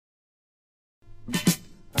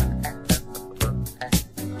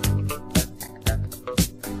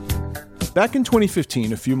Back in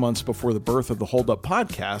 2015, a few months before the birth of the Hold Up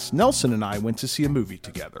podcast, Nelson and I went to see a movie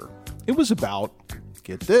together. It was about,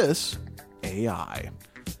 get this, AI.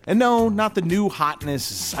 And no, not the new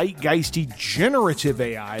hotness, zeitgeisty, generative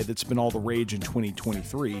AI that's been all the rage in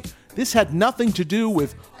 2023. This had nothing to do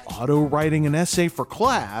with auto-writing an essay for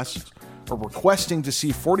class or requesting to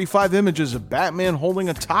see 45 images of Batman holding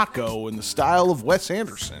a taco in the style of Wes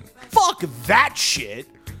Anderson. Fuck that shit!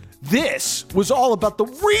 This was all about the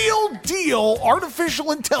real deal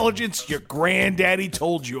artificial intelligence your granddaddy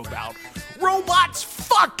told you about. Robots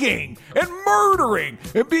fucking and murdering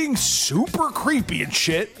and being super creepy and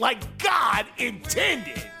shit like God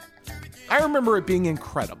intended. I remember it being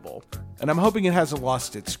incredible, and I'm hoping it hasn't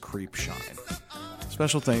lost its creep shine.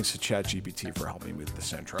 Special thanks to ChatGPT for helping me with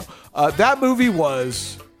this intro. That movie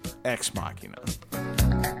was Ex Machina.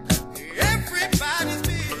 Everybody's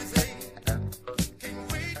busy.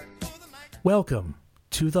 Welcome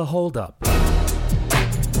to the Hold Up.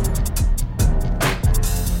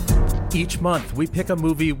 Each month, we pick a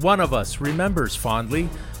movie one of us remembers fondly,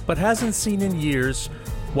 but hasn't seen in years,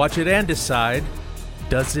 watch it and decide,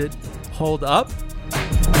 does it hold up?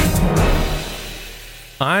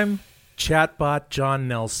 I'm chatbot John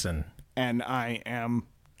Nelson. And I am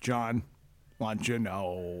John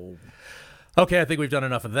Longino. Okay, I think we've done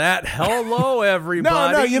enough of that. Hello,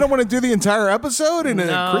 everybody. No, you don't want to do the entire episode in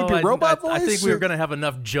a creepy robot voice? I think we were going to have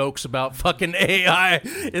enough jokes about fucking AI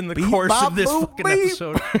in the course of this fucking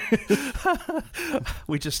episode.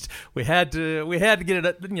 we had to get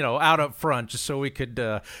it, out up front just so we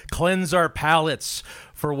could cleanse our palates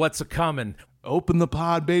for what's a coming. Open the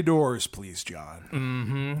pod bay doors, please, John.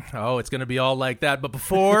 Mm-hmm. Oh, it's going to be all like that. But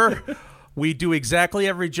before we do exactly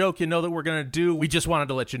every joke you know that we're going to do, we just wanted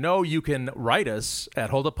to let you know you can write us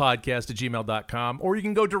at holduppodcast@gmail.com, or you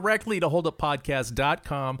can go directly to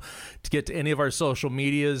holduppodcast.com to get to any of our social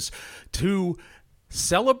medias to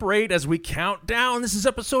celebrate as we count down. This is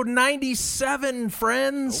episode 97,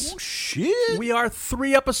 friends. Oh, shit. We are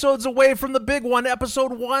 3 episodes away from the big one,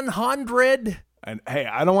 episode 100. And hey,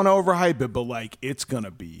 I don't want to overhype it, but it's going to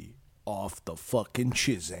be off the fucking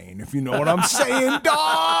chizane, if you know what I'm saying,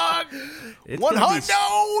 dog. 100,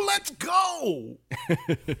 let's go.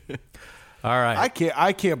 All right.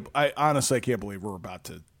 I honestly can't believe we're about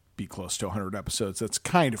to be close to 100 episodes. That's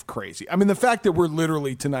kind of crazy. I mean, the fact that we're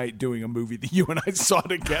literally tonight doing a movie that you and I saw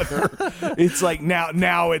together, it's like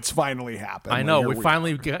now it's finally happened. I know. We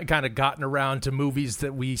finally kind of gotten around to movies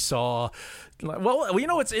that we saw. Well,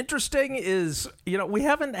 what's interesting is, we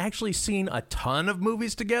haven't actually seen a ton of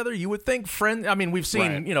movies together. You would think we've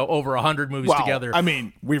seen, over 100 movies together. I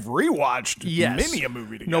mean, we've rewatched many a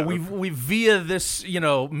movie together. No, we've via this,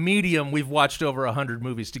 medium, we've watched over 100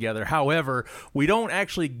 movies together. However, we don't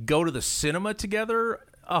actually go to the cinema together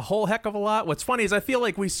a whole heck of a lot. What's funny is I feel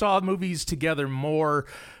like we saw movies together more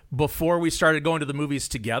before we started going to the movies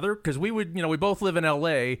together, because we would, we both live in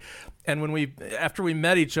LA, and after we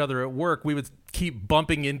met each other at work, we would keep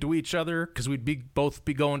bumping into each other because we'd both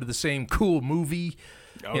be going to the same cool movie.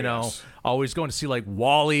 Yes. Always going to see like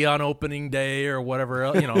Wall-E on opening day or whatever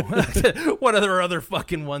else, what other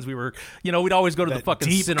fucking ones we were, we'd always go to the fucking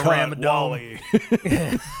Cinerama Dome.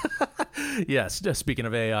 Yes, speaking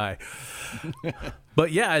of AI.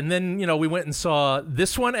 But yeah, and then, we went and saw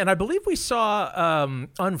this one, and I believe we saw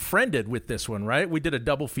Unfriended with this one, right? We did a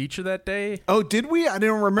double feature that day. Oh, did we? I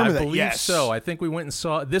didn't remember that. I believe so. I think we went and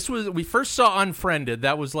saw, we first saw Unfriended.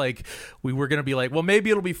 That was like, we were going to be like, well,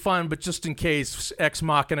 maybe it'll be fun, but just in case, Ex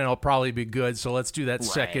Machina will probably be good, so let's do that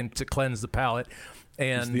second to cleanse the palate.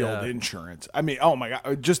 And it's the old insurance. I mean, oh my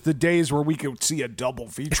God, just the days where we could see a double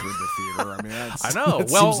feature in the theater. I mean, I know. That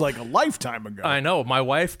seems like a lifetime ago. I know. My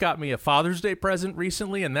wife got me a Father's Day present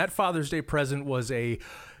recently, and that Father's Day present was a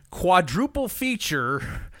quadruple feature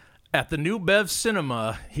at the New Bev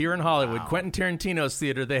Cinema here in Hollywood. Wow. Quentin Tarantino's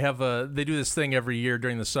theater. They do this thing every year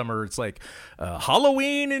during the summer. It's like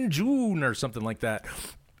Halloween in June or something like that.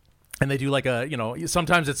 And they do like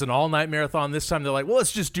sometimes it's an all-night marathon. This time they're like, well,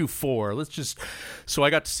 let's just do 4. So I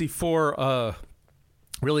got to see 4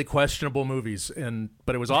 really questionable movies,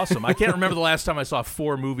 but it was awesome. I can't remember the last time I saw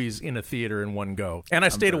 4 movies in a theater in one go. And I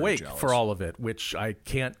stayed awake for all of it, which I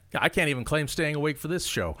can't even claim staying awake for this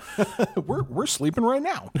show. We're sleeping right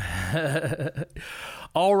now.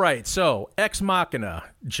 All right, so Ex Machina,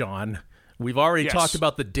 John. We've already Yes. talked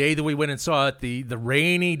about the day that we went and saw it, the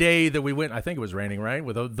rainy day that we went. I think it was raining, right?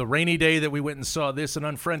 With the rainy day that we went and saw this and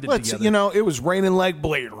Unfriended together. It was raining like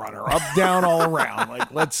Blade Runner, up, down, all around.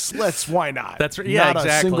 Like, let's why not? That's yeah, not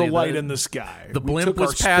exactly. a single light in the sky. The blimp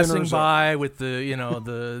was passing by with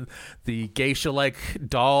the geisha-like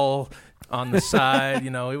doll on the side.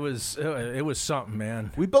 It was something,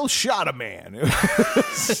 man. We both shot a man.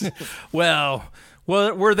 Well,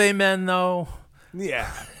 were they men though?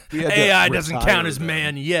 Yeah. AI doesn't count as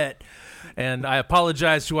man yet. And I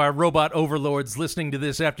apologize to our robot overlords listening to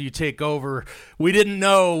this after you take over. We didn't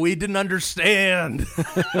know. We didn't understand.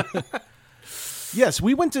 Yes,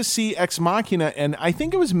 we went to see Ex Machina, and I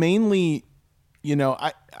think it was mainly,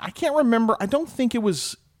 I can't remember. I don't think it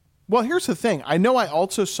was. Well, here's the thing. I know I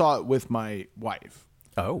also saw it with my wife.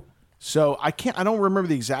 Oh. So I don't remember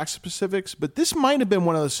the exact specifics, but this might have been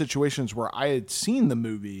one of those situations where I had seen the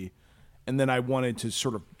movie and then I wanted to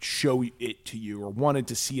sort of show it to you or wanted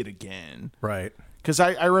to see it again. Right. Because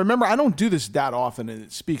I remember, I don't do this that often, and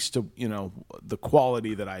it speaks to, the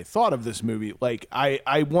quality that I thought of this movie. Like,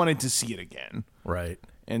 I wanted to see it again. Right.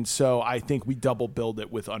 And so I think we double billed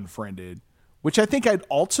it with Unfriended, which I think I'd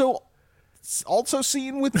also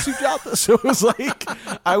seen with Sujata. So it was like,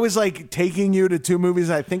 I was like taking you to two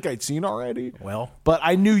movies I think I'd seen already. Well. But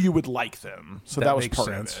I knew you would like them. So that was makes part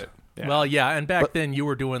sense. of it. Yeah. Well, yeah, and back then you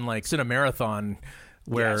were doing like Cinemarathon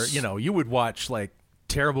where, Yes. you would watch like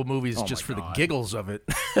terrible movies just for the giggles of it.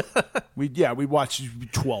 We watched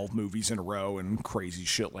 12 movies in a row and crazy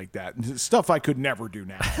shit like that. Stuff I could never do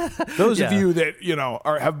now. Those of you that,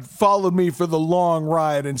 have followed me for the long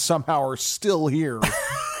ride and somehow are still here,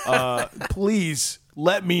 please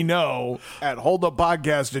let me know at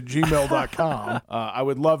holduppodcast@gmail.com. I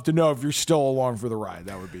would love to know if you're still along for the ride.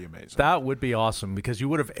 That would be amazing. That would be awesome because you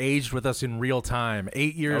would have aged with us in real time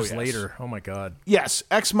 8 years later. Oh, my God. Yes,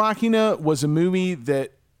 Ex Machina was a movie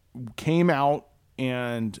that came out,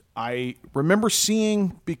 and I remember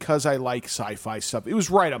seeing because I like sci-fi stuff. It was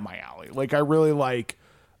right up my alley. Like, I really like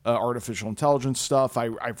artificial intelligence stuff.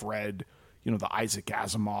 I've read, the Isaac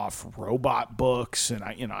Asimov robot books, and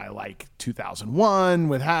I like 2001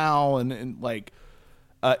 with Hal, and like,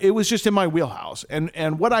 it was just in my wheelhouse.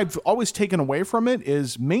 And what I've always taken away from it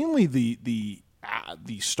is mainly the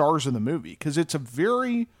stars of the movie, because it's a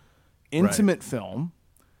very intimate film.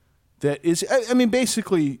 That is, I mean,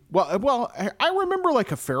 basically, well, I remember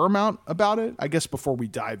like a fair amount about it. I guess before we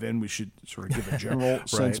dive in, we should sort of give a general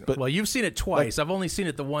sense. But well, you've seen it twice. I've only seen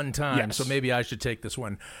it the one time, Yes. so maybe I should take this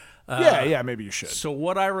one. Maybe you should. So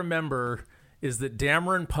what I remember is that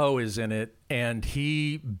Dameron Poe is in it, and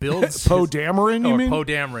he builds Poe Dameron. You mean Poe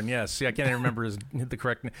Dameron? Yes. See, I can't even remember the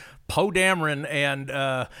correct name. Poe Dameron,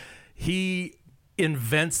 and he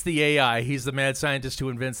invents the AI. He's the mad scientist who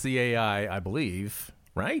invents the AI, I believe.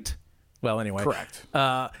 Right. Well, anyway. Correct.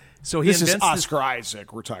 So he this invents is Oscar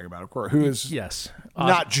Isaac we're talking about, of course, who is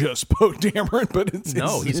not just Poe Dameron, but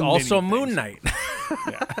he's also Moon things. Knight.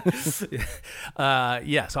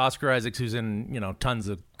 Yes, Oscar Isaac, who's in tons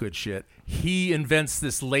of good shit. He invents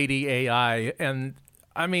this lady AI, and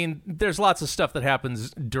I mean, there's lots of stuff that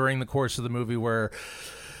happens during the course of the movie where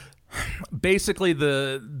basically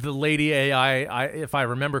the lady AI, if I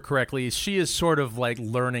remember correctly, she is sort of like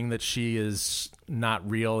learning that she is not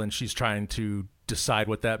real, and she's trying to decide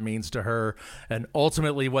what that means to her, and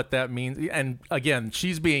ultimately what that means. And again,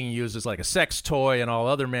 she's being used as like a sex toy and all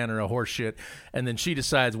other manner of horse shit. And then she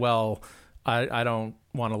decides, well, I don't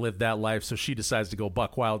want to live that life, so she decides to go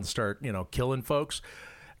buck wild and start killing folks.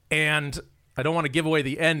 And I don't want to give away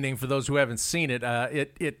the ending for those who haven't seen it.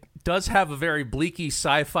 It does have a very bleaky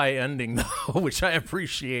sci-fi ending, though, which I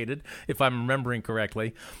appreciated, if I'm remembering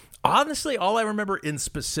correctly. Honestly, all I remember in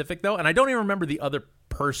specific, though, and I don't even remember the other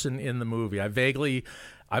person in the movie. I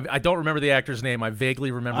don't remember the actor's name. I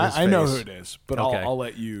vaguely remember his face. I know who it is, but Okay. I'll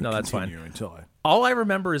let you continue that's fine. until I... All I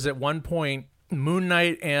remember is at one point, Moon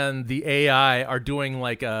Knight and the AI are doing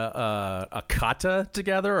like a kata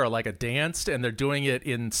together, or like a dance, and they're doing it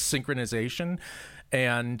in synchronization.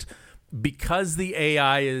 And because the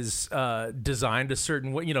AI is designed a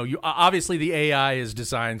certain way, obviously the AI is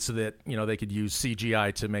designed so that they could use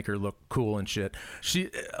CGI to make her look cool and shit.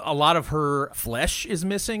 A lot of her flesh is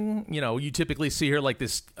missing. You typically see her like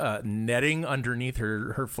this netting underneath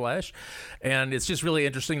her flesh, and it's just really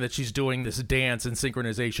interesting that she's doing this dance in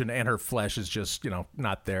synchronization, and her flesh is just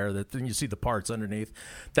not there. That then you see the parts underneath.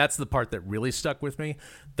 That's the part that really stuck with me.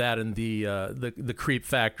 That and the creep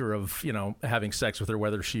factor of having sex with her,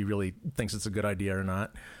 whether she really thinks it's a good idea or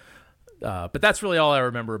not. But that's really all I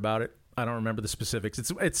remember about it. I don't remember the specifics.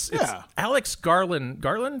 It's Alex Garland.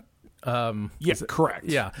 Garland? Yes, correct.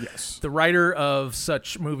 Yeah. Yes. The writer of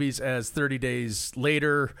such movies as 30 Days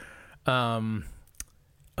Later. I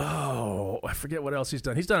forget what else he's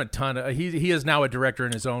done. He's done a ton of. He is now a director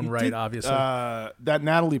in his own right, obviously. That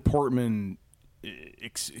Natalie Portman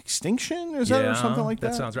Extinction, is that or something like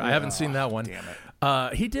that? That sounds right. I haven't seen that one. Damn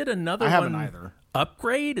it. He did another one. I haven't either.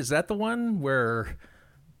 Upgrade, is that the one where?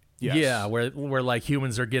 Yes. Yeah, where like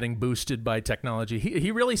humans are getting boosted by technology.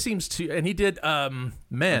 He really seems to, and he did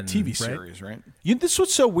Men, TV series, right? This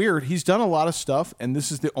was so weird. He's done a lot of stuff, and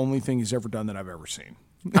this is the only thing he's ever done that I've ever seen.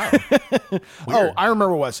 Oh, I remember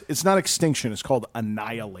what it was. It's not Extinction. It's called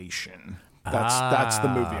Annihilation. That's the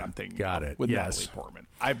movie I'm thinking. Got of, it. with Yes. Natalie Portman.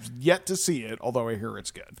 I've yet to see it, although I hear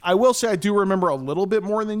it's good. I will say I do remember a little bit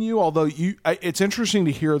more than you. Although it's interesting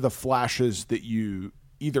to hear the flashes that you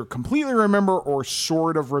either completely remember or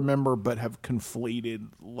sort of remember, but have conflated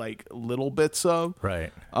like little bits of.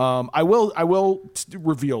 Right. I will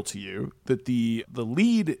reveal to you that the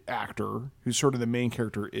lead actor, who's sort of the main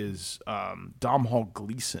character, is Domhnall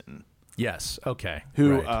Gleeson. Yes. Okay.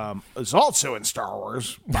 Who right. is also in Star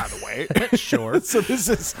Wars, by the way. Sure. So this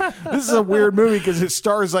is a weird movie because it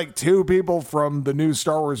stars like two people from the new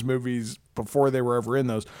Star Wars movies before they were ever in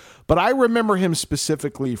those. But I remember him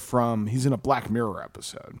specifically from he's in a Black Mirror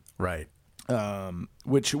episode, Right.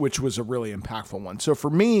 which was a really impactful one. So for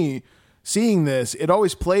me, seeing this, it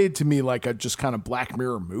always played to me like a just kind of Black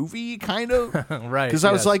Mirror movie, kind of. Right. Because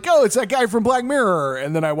I was like, oh, it's that guy from Black Mirror.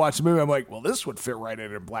 And then I watched the movie. I'm like, well, this would fit right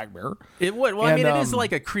in Black Mirror. It would. Well, I mean, it is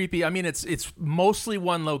like a creepy. I mean, it's mostly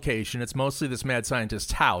one location. It's mostly this mad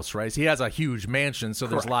scientist's house, right? So he has a huge mansion, so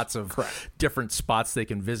there's lots of different spots they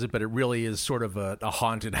can visit, but it really is sort of a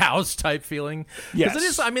haunted house type feeling. Yes. Because it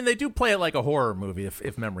is. I mean, they do play it like a horror movie,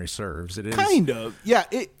 if memory serves. It is kind of. Yeah.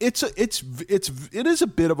 It is a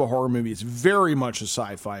bit of a horror movie. It's very much a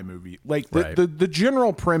sci-fi movie. Like the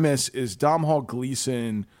general premise is Domhnall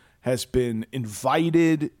Gleeson has been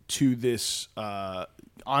invited to this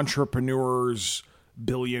entrepreneur's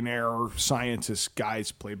billionaire scientist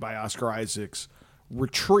guys played by Oscar Isaac's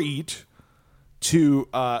retreat to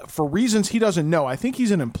for reasons he doesn't know. I think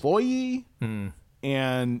he's an employee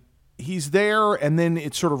and he's there, and then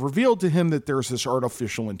it's sort of revealed to him that there's this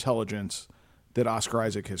artificial intelligence that Oscar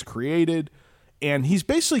Isaac has created. And he's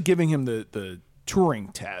basically giving him the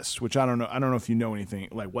Turing test, which I don't know. I don't know if you know anything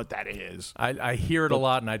like what that is. I hear it a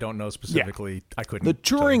lot, and I don't know specifically. Yeah. I couldn't. The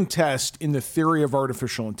Turing test in the theory of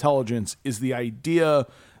artificial intelligence is the idea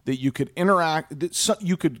that you could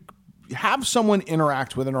you could have someone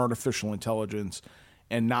interact with an artificial intelligence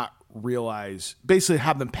and not realize, basically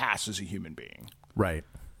have them pass as a human being. Right.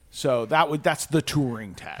 So that's the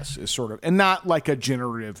Turing test, is sort of, and not like a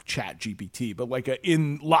generative chat GPT, but like a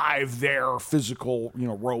in live there physical,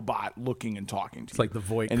 robot looking and talking to you. It's like the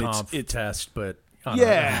Voight-Kampff test, but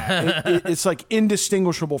it's like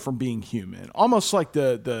indistinguishable from being human, almost like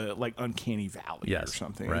the like Uncanny Valley or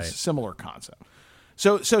something. Right. It's a similar concept.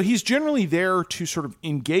 So he's generally there to sort of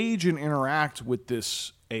engage and interact with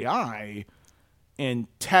this AI and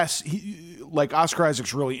test, like Oscar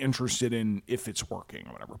Isaac's really interested in if it's working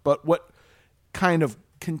or whatever. But what kind of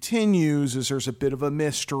continues is there's a bit of a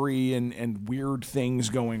mystery and weird things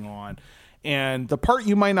going on. And the part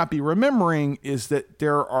you might not be remembering is that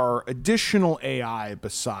there are additional AI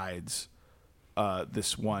besides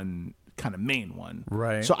this one kind of main one.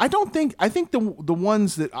 Right. So I think the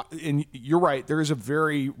ones that, and you're right, there is a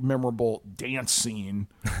very memorable dance scene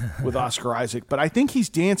with Oscar Isaac, but I think he's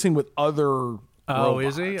dancing with other robots.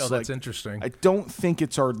 Is he? Oh, that's interesting. I don't think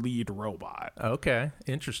it's our lead robot. Okay,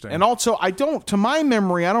 interesting. And also, to my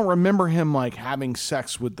memory, I don't remember him like having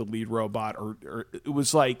sex with the lead robot, or it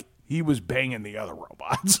was like he was banging the other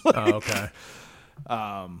robots. Okay.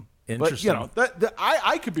 Interesting. But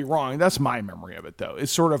I could be wrong. That's my memory of it, though.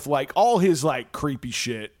 It's sort of like all his like creepy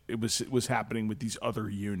shit. It was happening with these other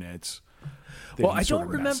units. Well, I don't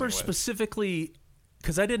remember specifically,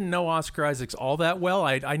 because I didn't know Oscar Isaacs all that well.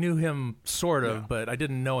 I knew him sort of, but I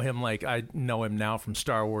didn't know him like I know him now from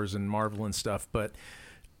Star Wars and Marvel and stuff. But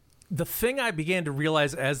the thing I began to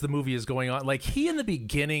realize as the movie is going on, like he in the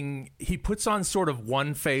beginning, he puts on sort of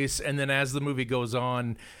one face, and then as the movie goes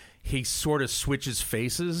on, he sort of switches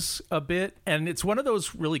faces a bit. And it's one of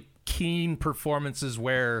those really keen performances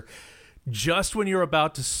where just when you're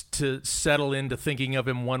about to settle into thinking of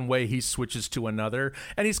him one way, he switches to another.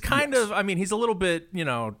 And he's kind of, I mean, he's a little bit, I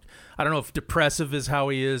don't know if depressive is how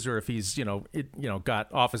he is, or if he's,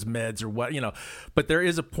 got off his meds or what, but there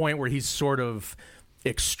is a point where he's sort of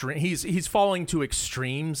extreme. He's falling to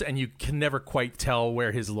extremes, and you can never quite tell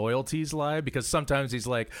where his loyalties lie, because sometimes he's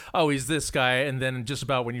like, oh, he's this guy, and then just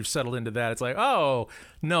about when you've settled into that, it's like, oh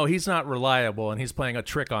no, he's not reliable, and he's playing a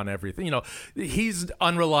trick on everything. He's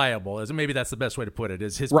unreliable. Maybe that's the best way to put it.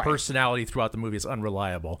 Is his personality throughout the movie is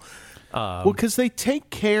unreliable. Well, because they take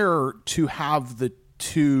care to have the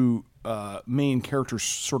two main characters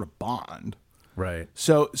sort of bond. Right.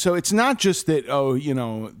 So it's not just that,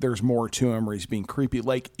 there's more to him or he's being creepy.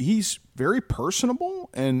 Like, he's very personable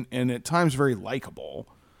and at times very likable.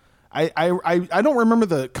 I don't remember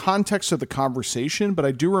the context of the conversation, but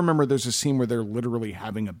I do remember there's a scene where they're literally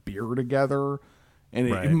having a beer together, and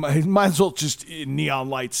it might as well just neon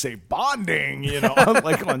lights say bonding,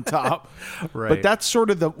 like on top. Right. But that's sort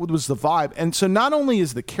of was the vibe. And so not only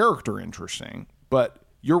is the character interesting, but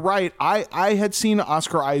you're right. I had seen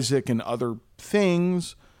Oscar Isaac in other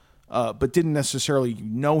things, but didn't necessarily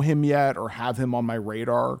know him yet or have him on my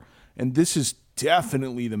radar. And this is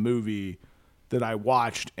definitely the movie that I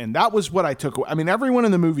watched, and that was what I took away. I mean, everyone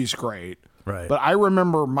in the movie's great, right? But I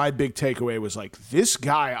remember my big takeaway was like, this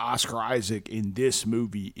guy, Oscar Isaac, in this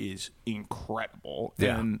movie is incredible.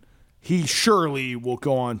 Yeah. And he surely will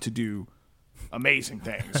go on to do amazing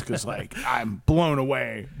things, because like I'm blown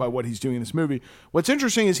away by what he's doing in this movie. What's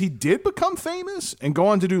interesting is he did become famous and go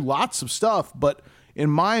on to do lots of stuff, but in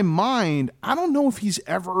my mind, I don't know if he's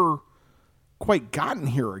ever quite gotten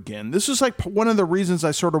here again. This is like one of the reasons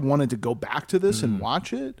I sort of wanted to go back to this and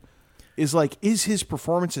watch it. Is like, is his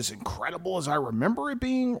performance as incredible as I remember it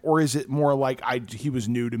being, or is it more like he was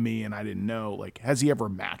new to me and I didn't know? Like, has he ever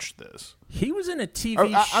matched this? He was in a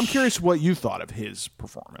TV. I'm curious what you thought of his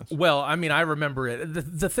performance. Well, I mean, I remember it.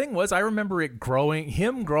 The thing was, I remember it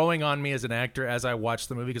growing on me as an actor as I watched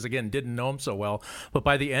the movie, because again, didn't know him so well. But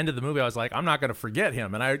by the end of the movie, I was like, I'm not going to forget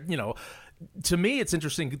him. And to me, it's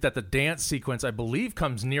interesting that the dance sequence, I believe,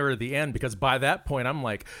 comes nearer the end, because by that point, I'm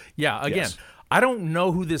like, yeah, again. Yes. I don't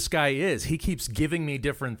know who this guy is. He keeps giving me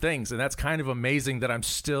different things, and that's kind of amazing that I'm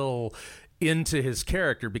still into his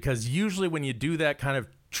character, because usually when you do that kind of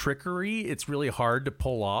trickery, it's really hard to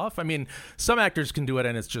pull off. I mean, some actors can do it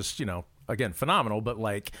and it's just, again, phenomenal, but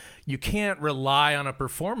like, you can't rely on a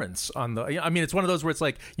performance it's one of those where it's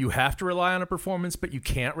like, you have to rely on a performance, but you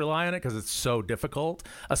can't rely on it because it's so difficult,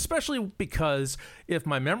 especially because, if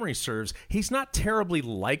my memory serves, he's not terribly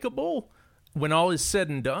likable when all is said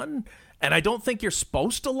and done. And I don't think you're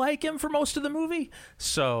supposed to like him for most of the movie.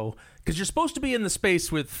 So, because you're supposed to be in the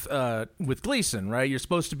space with Gleason, right? You're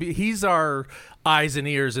supposed to be. He's our eyes and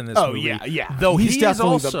ears in this movie. Oh yeah. Though he's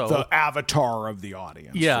definitely also the avatar of the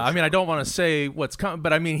audience. Yeah, I mean, I don't want to say what's coming,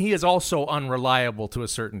 but I mean, he is also unreliable to a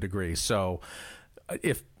certain degree. So,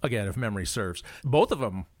 if memory serves, both of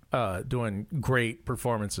them doing great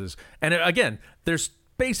performances, and again, there's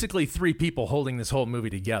basically three people holding this whole movie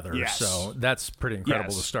together. Yes. So that's pretty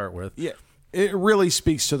incredible to start with. Yeah. It really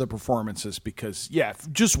speaks to the performances, because,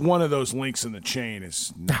 just one of those links in the chain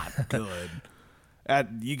is not good.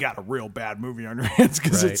 You got a real bad movie on your hands,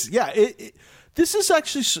 because this is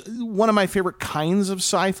actually one of my favorite kinds of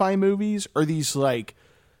sci-fi movies, are these like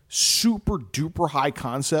super duper high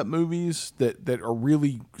concept movies that are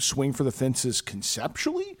really swing for the fences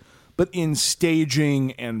conceptually, but in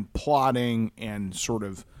staging and plotting and sort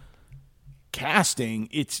of casting,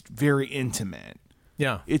 it's very intimate.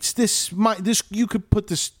 Yeah. It's this you could put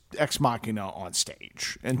this Ex Machina on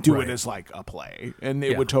stage and do it as like a play, and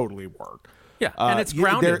it would totally work. Yeah, and it's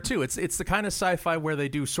grounded too. It's the kind of sci-fi where they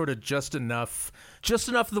do sort of just enough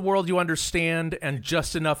of the world you understand, and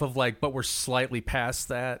just enough of like, but we're slightly past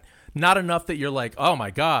that. Not enough that you're like, oh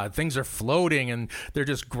my God, things are floating and they're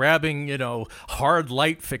just grabbing, hard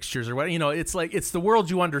light fixtures or what. It's like, it's the world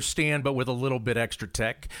you understand, but with a little bit extra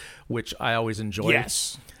tech, which I always enjoy.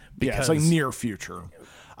 Yes. It's like near future.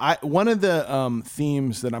 One of the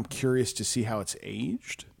themes that I'm curious to see how it's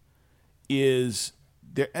aged is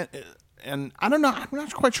there, and I don't know, I'm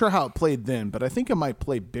not quite sure how it played then, but I think it might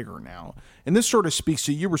play bigger now. And this sort of speaks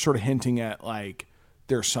to, you were sort of hinting at like,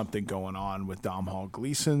 there's something going on with Domhnall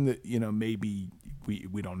Gleeson that, maybe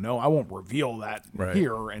we don't know. I won't reveal that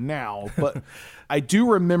here and now, but I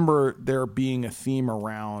do remember there being a theme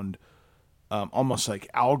around almost like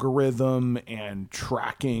algorithm and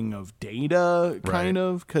tracking of data, kind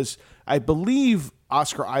of, because I believe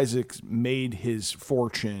Oscar Isaac made his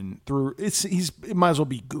fortune through it might as well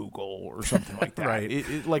be Google or something like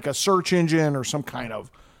that. Like a search engine or some kind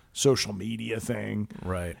of social media thing.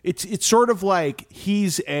 Right. It's sort of like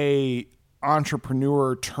he's a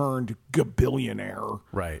entrepreneur turned billionaire.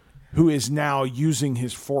 Right. Who is now using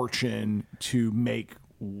his fortune to make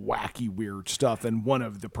wacky, weird stuff. And one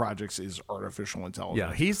of the projects is artificial intelligence.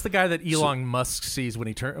 Yeah, he's the guy that Elon Musk sees when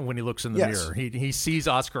he looks in the mirror. He sees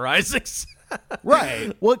Oscar Isaacs.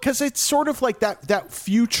 Right. Well, because it's sort of like that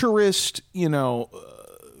futurist,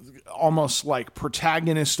 almost like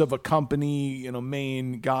protagonist of a company,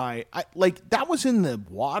 main guy. That was in the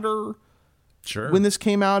water. Sure. When this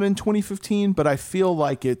came out in 2015, but I feel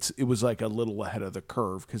like it was like a little ahead of the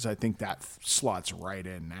curve because I think that slots right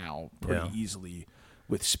in now pretty easily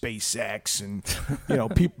with SpaceX and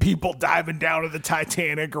people diving down to the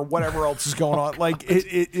Titanic or whatever else is going on. Like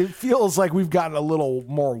it feels like we've gotten a little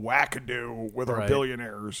more wackadoo with our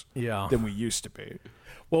billionaires than we used to be.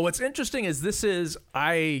 Well, what's interesting is this is,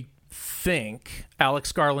 I think,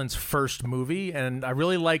 Alex Garland's first movie, and I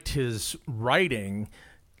really liked his writing,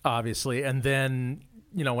 obviously, and then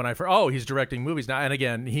when he's directing movies now, and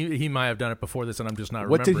again he might have done it before this, and I'm just not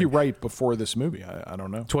remembering. What did he write before this movie? I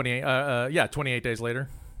don't know. 28 Days Later.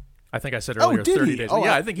 I think I said earlier 30 days.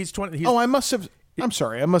 I think he's 20. I must have. I'm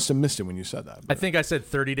sorry, I must have missed it when you said that. I think I said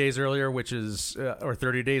 30 days earlier, which is or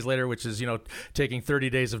 30 days later, which is taking 30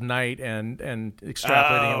 days of night and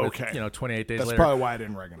extrapolating it with 28 days later. That's probably why I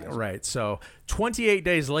didn't recognize it. Right. So 28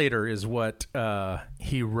 Days Later is what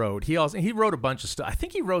he wrote. He wrote a bunch of stuff. I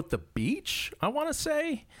think he wrote The Beach, I want to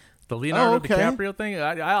say. The Leonardo DiCaprio thing.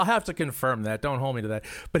 I'll have to confirm that. Don't hold me to that.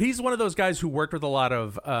 But he's one of those guys who worked with a lot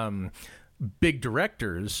of big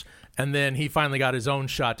directors, and then he finally got his own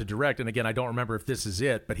shot to direct. And again, I don't remember if this is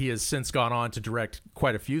it, but he has since gone on to direct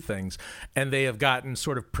quite a few things, and they have gotten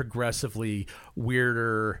sort of progressively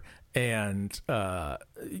weirder and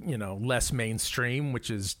less mainstream, which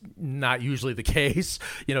is not usually the case.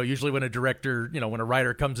 Usually when a director, when a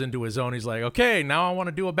writer comes into his own, he's like, okay, now I want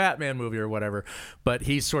to do a Batman movie or whatever. But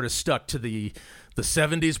he's sort of stuck to the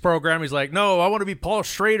 70s program. He's like, no, I want to be Paul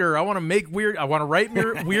Schrader. I want to write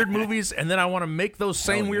weird movies, and then I want to make those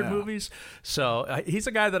same weird movies. So he's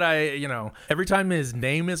a guy that every time his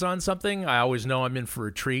name is on something, I always know I'm in for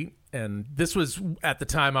a treat. And this was, at the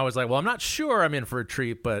time, I was like, well, I'm not sure I'm in for a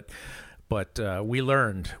treat, but we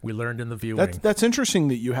learned in the viewing. That's interesting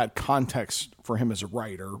that you had context for him as a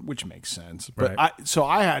writer, which makes sense. But right.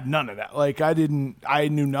 I had none of that. Like I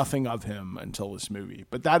knew nothing of him until this movie.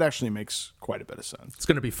 But that actually makes quite a bit of sense. It's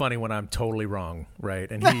going to be funny when I'm totally wrong, right?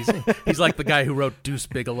 And he's like the guy who wrote Deuce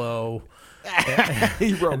Bigalow,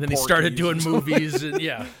 and then he started doing movies, and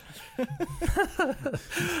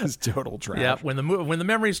it's total trash. Yeah, when the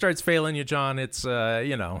memory starts failing you, John, it's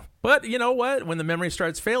But you know what? When the memory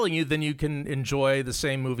starts failing you, then you can enjoy the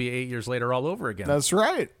same movie 8 years later all over again. That's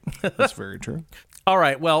right. That's very true. All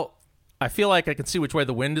right. Well, I feel like I can see which way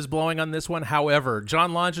the wind is blowing on this one. However,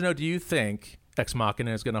 John Longino, do you think Ex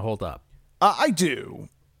Machina is going to hold up? I do.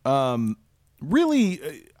 Really,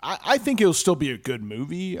 I think it'll still be a good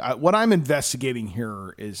movie. What I'm investigating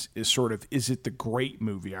here is sort of, is it the great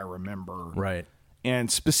movie I remember? Right.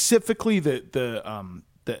 And specifically the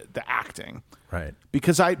acting. Right.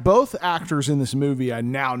 Because both actors in this movie I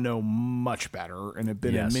now know much better and have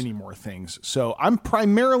been in many more things. So I'm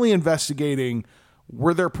primarily investigating,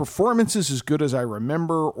 were their performances as good as I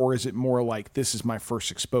remember, or is it more like this is my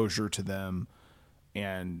first exposure to them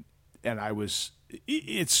and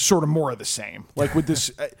it's sort of more of the same. Like with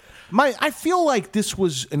this, I feel like this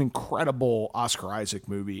was an incredible Oscar Isaac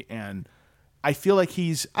movie, and I feel like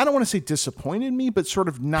I don't want to say disappointed me, but sort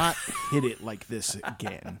of not hit it like this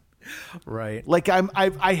again. Right. Like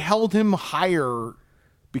I held him higher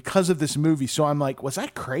because of this movie. So I'm like, was I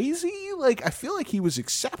crazy? Like, I feel like he was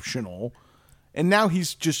exceptional, and now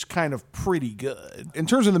he's just kind of pretty good. In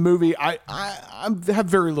terms of the movie, I have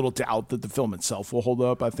very little doubt that the film itself will hold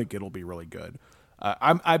up. I think it'll be really good.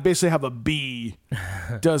 I basically have a B.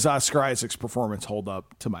 Does Oscar Isaac's performance hold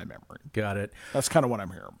up to my memory? Got it. That's kind of what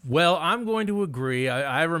I'm hearing. Well, I'm going to agree.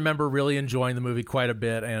 I remember really enjoying the movie quite a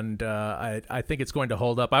bit, and I think it's going to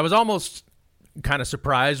hold up. I was almost kind of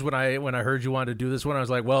surprised when I heard you wanted to do this one. I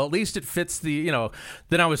was like, well, at least it fits the,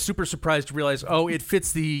 then I was super surprised to realize, it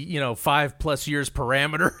fits the, 5+ years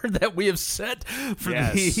parameter that we have set for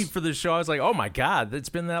the show. I was like, oh my God, it's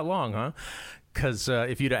been that long, huh? Because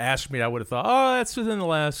if you'd have asked me, I would have thought, that's within the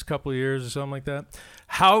last couple of years or something like that.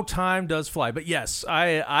 How time does fly. But yes,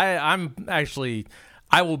 I'm actually,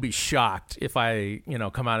 I will be shocked if I,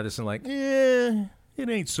 come out of this and like, it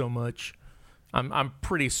ain't so much. I'm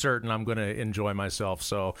pretty certain I'm going to enjoy myself.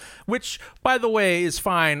 So, which, by the way, is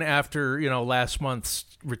fine after, last month's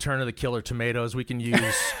Return of the Killer Tomatoes. We can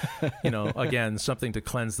use, again, something to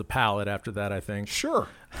cleanse the palate after that, I think. Sure.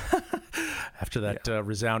 After that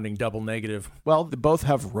resounding double negative. Well, they both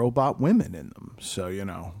have robot women in them. So,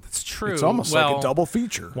 It's true. It's almost like a double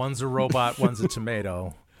feature. One's a robot, one's a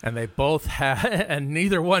tomato. And they both have, and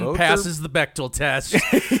neither one passes the Bechdel test.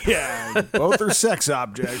 Yeah, both are sex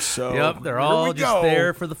objects. So yep, they're all just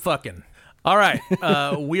there for the fucking. All right,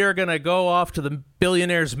 we are going to go off to the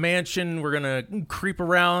billionaire's mansion. We're going to creep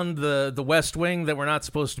around the West Wing that we're not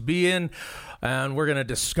supposed to be in, and we're going to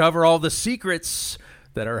discover all the secrets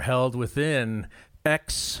that are held within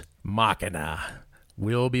Ex Machina.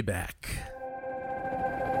 We'll be back.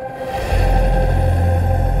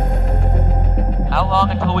 How long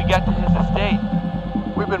until we get to his estate?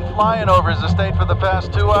 We've been flying over his estate for the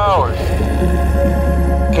past 2 hours.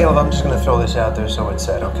 Caleb, I'm just gonna throw this out there so it's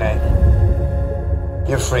said, okay?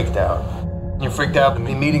 You're freaked out. You're freaked out at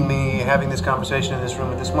me meeting me, having this conversation in this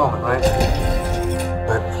room at this moment, right?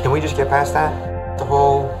 But can we just get past that? The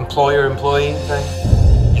whole employer-employee thing?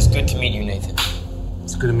 It's good to meet you, Nathan.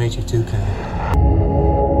 It's good to meet you too, Caleb.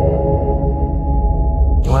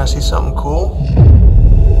 You wanna see something cool?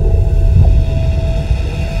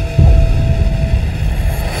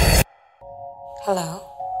 Hello.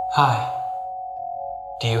 Hi.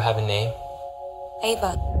 Do you have a name?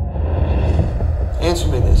 Ava. Answer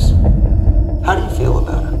me this. How do you feel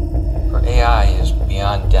about her? Her AI is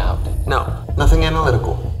beyond doubt. No, nothing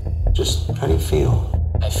analytical. Just how do you feel?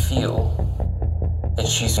 I feel that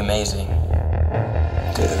she's amazing.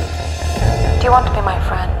 Good. Do you want to be my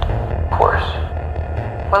friend? Of course.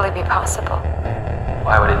 Will it be possible?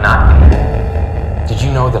 Why would it not be? Did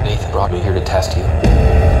you know that Nathan brought me here to test you?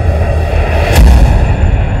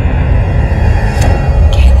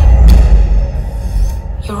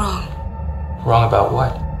 You're wrong. Wrong about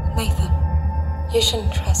what? Nathan, you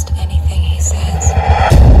shouldn't trust anything he says.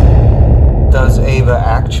 Does Ava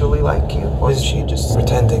actually like you? Or is she just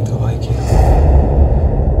pretending to like you?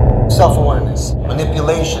 Self-awareness,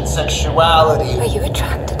 manipulation, sexuality. Are you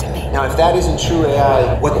attracted to me? Now, if that isn't true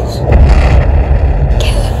AI, what is?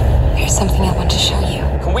 Caleb, there's something I want to show you.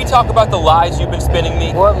 Can we talk about the lies you've been spinning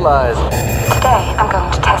me? What lies? Today, I'm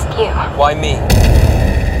going to test you. Why me?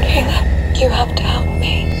 Caleb, you have to help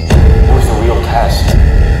me. What was the real test?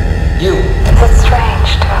 You. Is it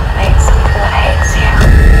strange to have made something that hates you?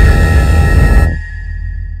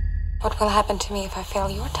 What will happen to me if I fail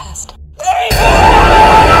your test?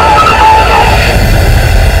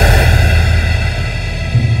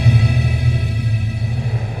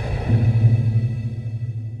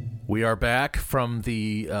 We are back from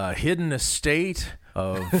the hidden estate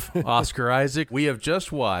of Oscar Isaac. We have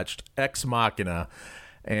just watched Ex Machina,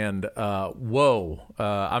 and whoa!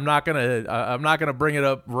 I'm not gonna bring it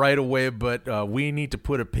up right away, but we need to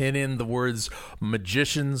put a pin in the words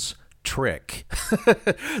 "magician's trick."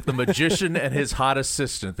 The magician and his hot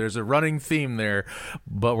assistant. There's a running theme there,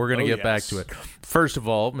 but we're gonna get back to it. First of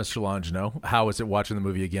all, Mr. Longino, how is it watching the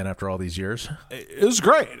movie again after all these years? It was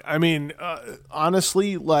great. I mean,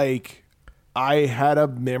 honestly, like, I had a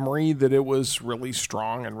memory that it was really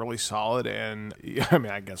strong and really solid. And I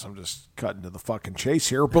mean, I guess I'm just cutting to the fucking chase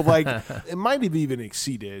here, but like, it might have even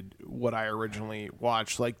exceeded what I originally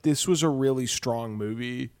watched. Like, this was a really strong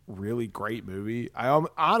movie, really great movie.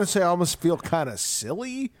 Honestly, I almost feel kind of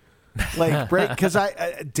silly. Like, because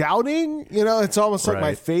I doubting, it's almost like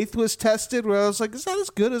my faith was tested where I was like, is that as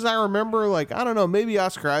good as I remember? Like, I don't know, maybe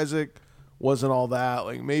Oscar Isaac wasn't all that.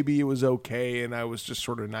 Like, maybe it was okay and I was just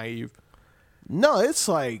sort of naive. No, it's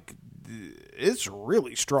like, it's a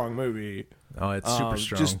really strong movie. Oh, it's super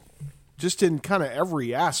strong. Just in kind of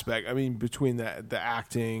every aspect. I mean, between the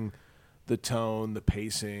acting, the tone, the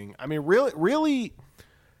pacing. I mean, really,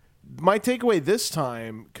 my takeaway this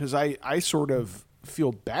time, because I sort of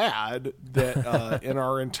feel bad that in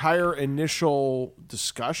our entire initial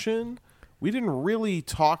discussion, we didn't really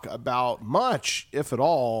talk about much, if at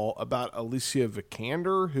all, about Alicia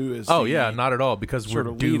Vikander, who is not at all, because we're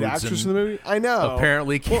dudes lead actress in the movie. I know.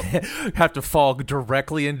 Apparently, have to fall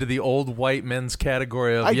directly into the old white men's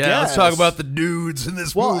category of let's talk about the dudes in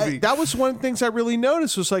this movie. That was one of the things I really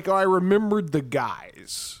noticed was like, I remembered the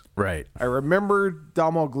guys. Right. I remembered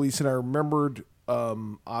Domhnall Gleeson. I remembered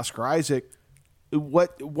Oscar Isaac.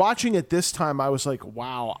 Watching it this time, I was like,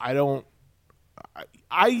 wow,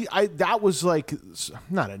 that was like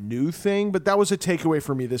not a new thing, but that was a takeaway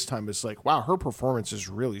for me this time. It's like, wow, her performance is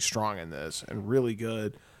really strong in this and really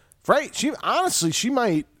good. Right? She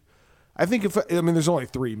might. I think there's only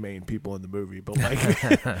 3 main people in the movie, but like,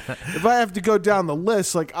 if I have to go down the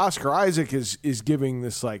list, like Oscar Isaac is giving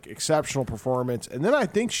this like exceptional performance, and then I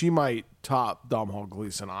think she might top Domhnall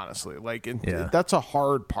Gleeson. Honestly, like, that's a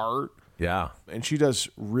hard part. Yeah. And she does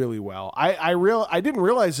really well. I didn't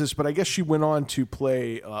realize this, but I guess she went on to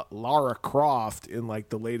play Lara Croft in like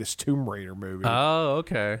the latest Tomb Raider movie. Oh,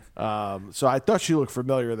 okay. So I thought she looked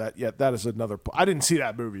familiar. That is another. I didn't see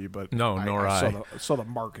that movie, but nor I. Saw the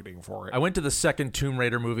marketing for it. I went to the second Tomb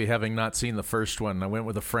Raider movie having not seen the first one. I went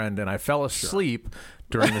with a friend and I fell asleep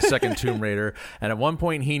during the second Tomb Raider. And at one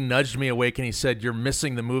point he nudged me awake and he said, "You're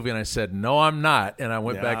missing the movie." And I said, "No, I'm not." And I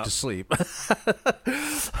went back to sleep.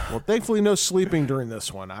 Well, thankfully no sleeping during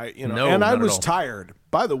this one. I was tired.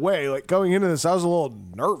 By the way, like going into this, I was a little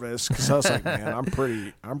nervous because I was like, man,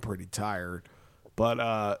 I'm pretty tired.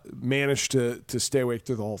 But managed to stay awake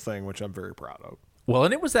through the whole thing, which I'm very proud of. Well,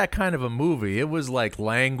 and it was that kind of a movie. It was like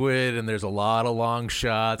languid, and there's a lot of long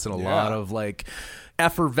shots and a lot of like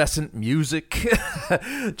effervescent music.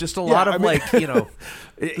 Just a lot of the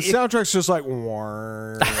soundtrack's just like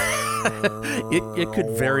it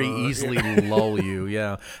could very easily lull you.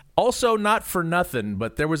 Yeah. Also, not for nothing,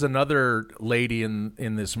 but there was another lady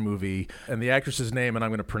in this movie, and the actress's name, and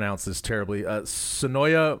I'm going to pronounce this terribly,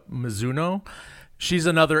 Sonoya Mizuno. She's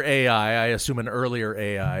another AI, I assume an earlier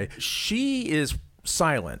AI. She is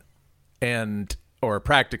silent or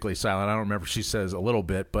practically silent. I don't remember if she says a little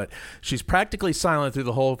bit, but she's practically silent through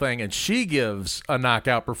the whole thing, and she gives a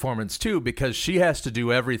knockout performance too because she has to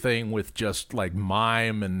do everything with just like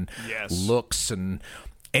mime and looks and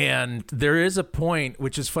there is a point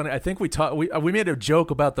which is funny. I think we made a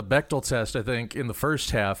joke about the Bechdel test, I think, in the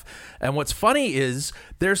first half. And what's funny is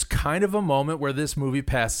there's kind of a moment where this movie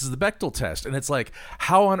passes the Bechdel test, and it's like,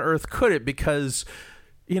 how on earth could it? Because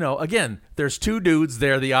again, there's two dudes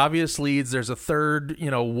there, the obvious leads. There's a third,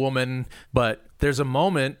 woman, but there's a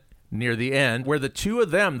moment near the end where the two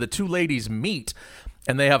of them, the two ladies, meet,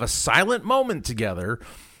 and they have a silent moment together.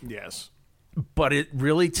 Yes. But it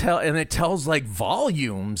really tells like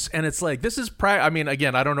volumes, and it's like, this is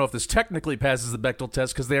again, I don't know if this technically passes the Bechdel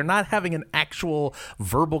test because they're not having an actual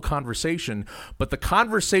verbal conversation, but the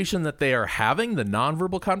conversation that they are having, the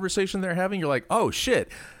nonverbal conversation they're having, you're like, oh shit,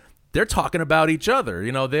 they're talking about each other.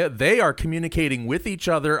 They are communicating with each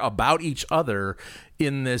other about each other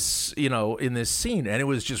in this, in this scene. And it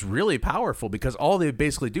was just really powerful because all they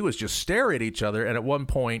basically do is just stare at each other. And at one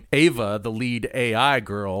point, Ava, the lead AI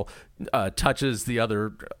girl, touches the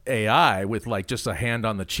other AI with like just a hand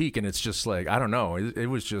on the cheek. And it's just like, I don't know. It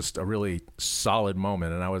was just a really solid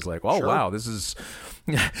moment. And I was like, oh, wow, this is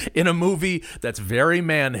in a movie that's very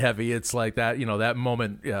man heavy. It's like that, that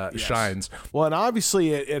moment shines. Well, and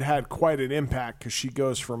obviously it had quite an impact because she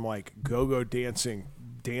goes from like go-go dancing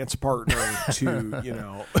dance partner to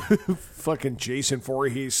fucking Jason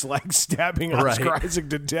Voorhees like stabbing Oscar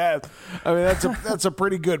Isaac to death. I mean, that's a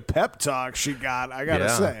pretty good pep talk she got, I gotta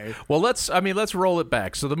say. Well, let's roll it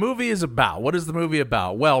back. So the movie is about, what is the movie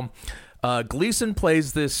about? Well, Gleason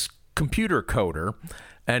plays this computer coder,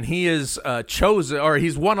 and he is chosen, or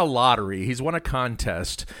he's won a lottery. He's won a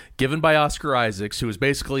contest given by Oscar Isaacs, who is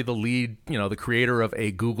basically the lead, the creator of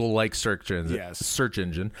a Google-like search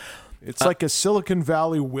engine. It's like a Silicon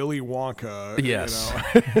Valley Willy Wonka. Yes.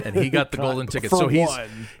 And he got the golden ticket. So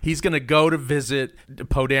he's going to go to visit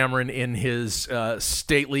Poe Dameron in his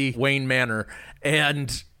stately Wayne Manor.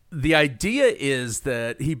 And the idea is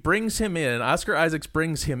that he brings him in, Oscar Isaacs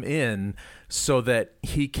brings him in so that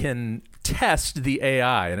he can test the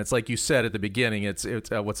AI. And it's like you said at the beginning, it's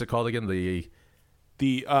what's it called again? The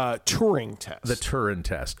Turing test. The Turing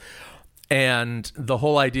test. And the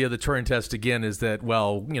whole idea of the Turing test, again, is that,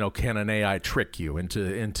 well, can an AI trick you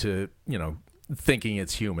into thinking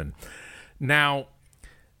it's human? Now,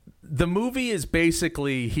 the movie is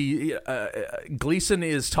basically Gleason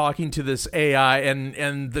is talking to this AI,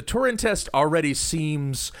 and the Turing test already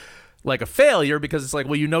seems like a failure because it's like,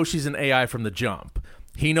 well, she's an AI from the jump.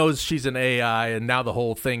 He knows she's an AI, and now the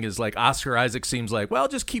whole thing is like Oscar Isaac seems like, well,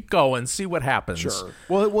 just keep going, see what happens. Sure.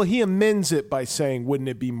 Well, he amends it by saying, wouldn't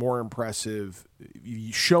it be more impressive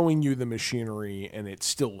showing you the machinery and it's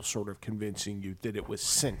still sort of convincing you that it was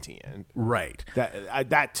sentient? Right.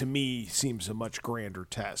 That to me seems a much grander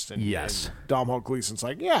test. And, yes. And Domhnall Gleeson's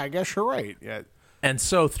like, yeah, I guess you're right. Yeah. And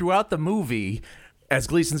so throughout the movie, as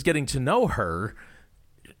Gleason's getting to know her,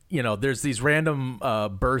 there's these random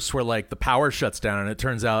bursts where like the power shuts down, and it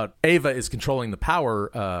turns out Ava is controlling the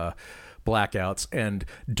power blackouts. And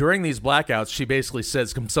during these blackouts, she basically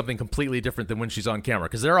says something completely different than when she's on camera,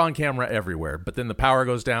 because they're on camera everywhere. But then the power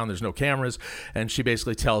goes down, there's no cameras, and she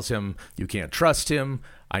basically tells him, you can't trust him.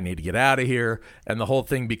 I need to get out of here. And the whole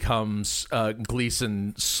thing becomes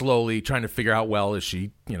Gleason slowly trying to figure out, well, is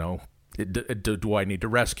she, do I need to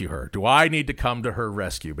rescue her? Do I need to come to her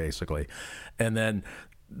rescue, basically? And then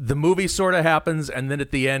the movie sort of happens, and then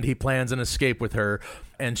at the end he plans an escape with her,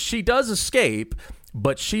 and she does escape,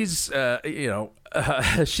 but she's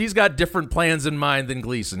she's got different plans in mind than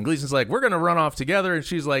Gleason. Gleason's like, we're gonna run off together, and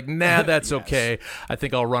she's like, nah, that's Yes. okay, I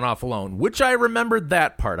think I'll run off alone. Which I remembered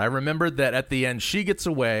that part. I remembered that at the end she gets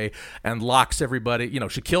away and locks everybody,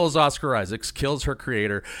 she kills Oscar Isaacs, kills her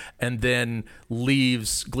creator, and then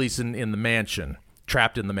leaves Gleason in the mansion,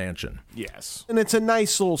 trapped in the mansion. Yes. And it's a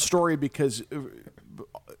nice little story because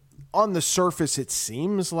on the surface it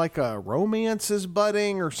seems like a romance is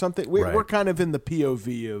budding or something. We're kind of in the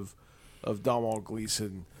POV of Domhnall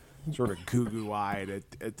Gleeson sort of goo-goo-eyed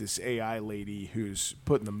at this AI lady who's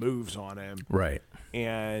putting the moves on him. Right.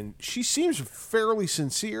 And she seems fairly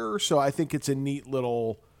sincere, so I think it's a neat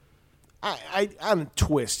little... I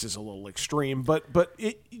twist is a little extreme, but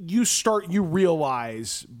you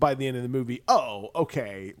realize by the end of the movie, oh,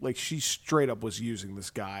 okay, like she straight up was using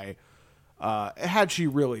this guy. Had she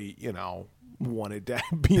really, wanted to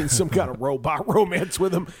be in some kind of robot romance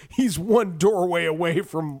with him, he's one doorway away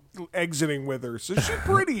from exiting with her. So she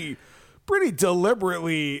pretty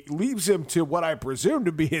deliberately leaves him to what I presume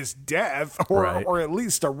to be his death, or at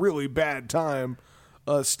least a really bad time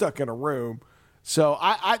stuck in a room. So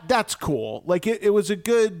I that's cool. Like it was a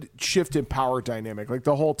good shift in power dynamic. Like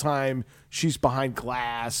the whole time she's behind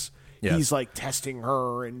glass, yes. He's like testing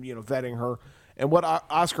her and vetting her. And what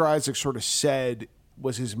Oscar Isaac sort of said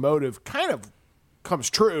was his motive kind of comes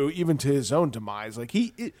true even to his own demise. Like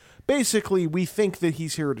basically we think that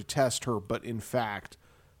he's here to test her, but in fact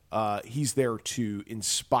he's there to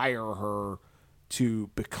inspire her to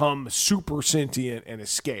become super sentient and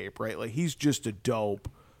escape. Right? Like he's just a dope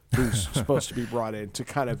who's supposed to be brought in to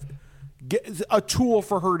kind of get a tool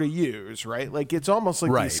for her to use, right? Like it's almost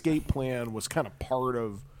like the escape plan was kind of part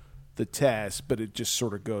of the test, but it just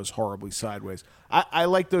sort of goes horribly sideways. I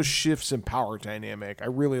like those shifts in power dynamic. I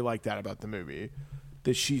really like that about the movie,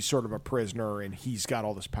 that she's sort of a prisoner and he's got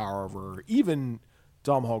all this power over her, even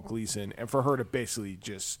Domhnall Gleeson, and for her to basically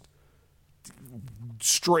just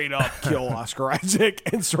straight up kill Oscar Isaac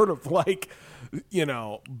and sort of like...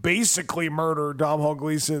 basically murder Domhnall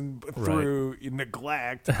Gleeson through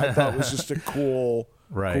neglect. I thought was just a cool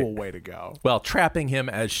way to go. Well, trapping him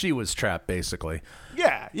as she was trapped, basically.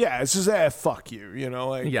 Yeah. It's just fuck you.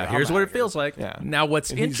 Here's what it feels like. Yeah. Now,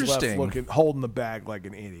 what's interesting? He's left holding the bag like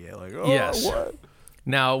an idiot. Like, yes. What?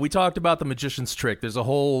 Now, we talked about the magician's trick. There's a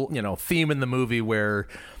whole theme in the movie where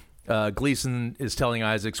Gleason is telling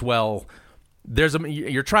Isaacs, well,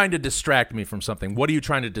 you're trying to distract me from something. What are you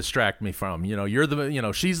trying to distract me from?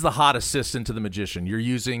 She's the hot assistant to the magician. You're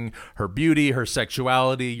using her beauty, her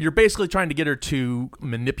sexuality. You're basically trying to get her to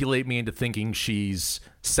manipulate me into thinking she's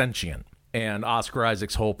sentient. And Oscar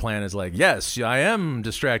Isaac's whole plan is like, yes, I am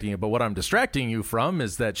distracting you, but what I'm distracting you from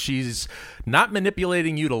is that she's not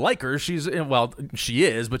manipulating you to like her. She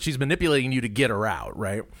is, but she's manipulating you to get her out,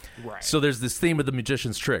 right? Right. So there's this theme of the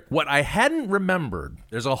magician's trick. What I hadn't remembered,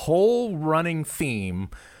 there's a whole running theme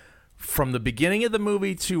from the beginning of the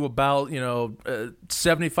movie to about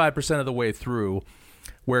 75% of the way through,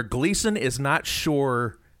 where Gleason is not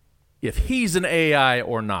sure if he's an AI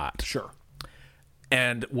or not. Sure.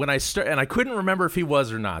 And when I couldn't remember if he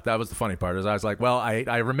was or not. That was the funny part. Is I was like, well,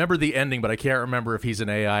 I remember the ending, but I can't remember if he's an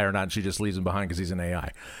AI or not. And she just leaves him behind because he's an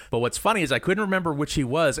AI. But what's funny is I couldn't remember which he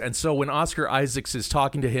was. And so when Oscar Isaacs is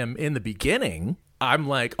talking to him in the beginning, I'm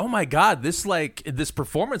like, oh my God, this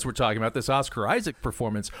performance we're talking about, this Oscar Isaac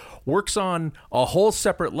performance, works on a whole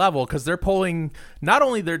separate level because they're pulling, not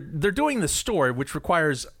only they're doing the story, which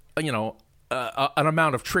requires an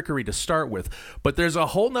amount of trickery to start with, but there's a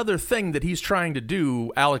whole nother thing that he's trying to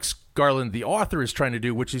do. Alex Garland, the author, is trying to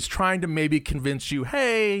do, which he's trying to maybe convince you,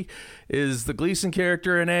 hey, is the Gleason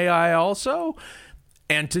character an AI also?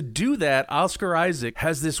 And to do that, Oscar Isaac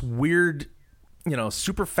has this weird,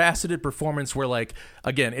 super faceted performance where, like,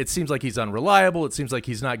 again, it seems like he's unreliable. It seems like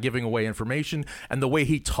he's not giving away information. And the way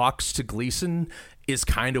he talks to Gleason is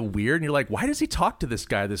kind of weird. And you're like, why does he talk to this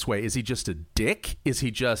guy this way? Is he just a dick? Is he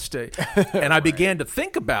just and I began to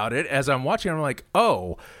think about it as I'm watching. I'm like,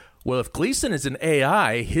 oh, well, if Gleason is an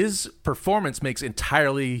AI, his performance makes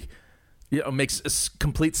makes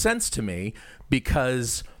complete sense to me,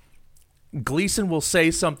 because Gleason will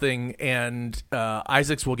say something and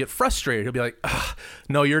Isaacs will get frustrated. He'll be like,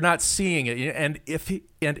 no, you're not seeing it. And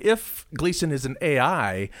if Gleason is an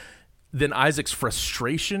AI, then Isaac's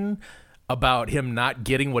frustration about him not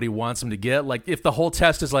getting what he wants him to get, like if the whole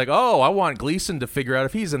test is like, oh, I want Gleason to figure out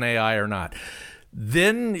if he's an AI or not,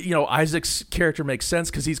 then Isaac's character makes sense,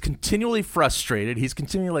 because he's continually frustrated. He's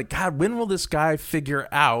continually like, God, when will this guy figure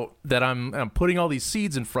out that I'm putting all these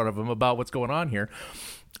seeds in front of him about what's going on here?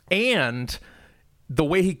 And the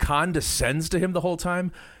way he condescends to him the whole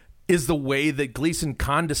time is the way that Gleason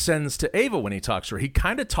condescends to Ava when he talks to her. He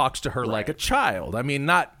kind of talks to her like a child. I mean,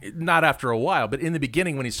 not after a while, but in the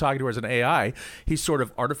beginning when he's talking to her as an AI, he's sort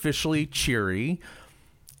of artificially cheery.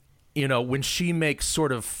 You know, when she makes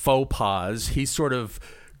sort of faux pas, he sort of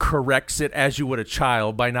corrects it as you would a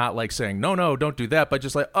child by not like saying, no, don't do that, but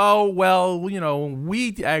just like, oh, well, you know,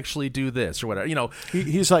 we actually do this or whatever, you know.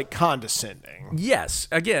 He's like condescending. Yes,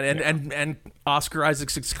 again, and Oscar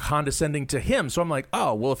Isaac's is condescending to him. So I'm like,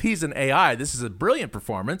 oh, well, if he's an AI, this is a brilliant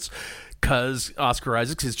performance because Oscar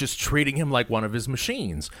Isaacs is just treating him like one of his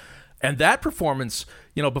machines. And that performance,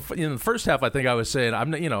 you know, in the first half, I think I was saying,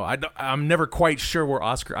 I'm never quite sure where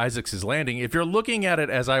Oscar Isaacs is landing. If you're looking at it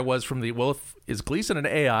as I was from is Gleason an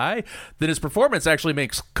AI, then his performance actually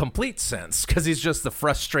makes complete sense because he's just the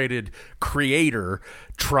frustrated creator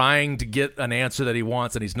trying to get an answer that he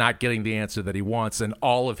wants, and he's not getting the answer that he wants, and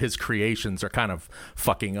all of his creations are kind of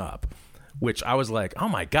fucking up, which I was like, oh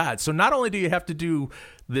my God. So not only do you have to do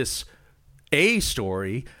this A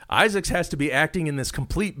story, Isaacs has to be acting in this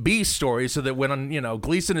complete B story so that when, you know,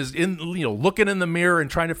 Gleason is in, you know, looking in the mirror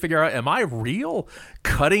and trying to figure out, am I real?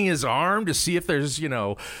 Cutting his arm to see if there's, you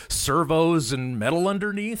know, servos and metal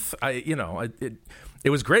underneath. It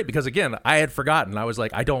was great because, again, I had forgotten. I was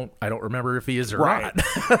like, I don't remember if he is or not.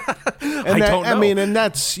 I don't know. I mean, and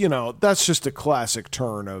that's, you know, that's just a classic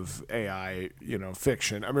turn of AI, you know,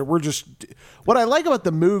 fiction. I mean, what I like about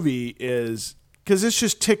the movie is, because it's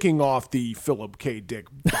just ticking off the Philip K. Dick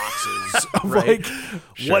boxes of like,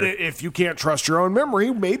 what if you can't trust your own memory?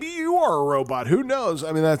 Maybe you are a robot. Who knows?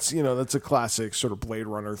 I mean, that's a classic sort of Blade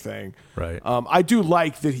Runner thing. Right. I do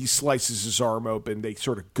like that he slices his arm open. They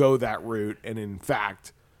sort of go that route, and in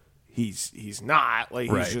fact, he's not like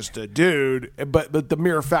he's just a dude. But the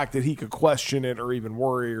mere fact that he could question it or even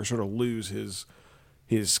worry or sort of lose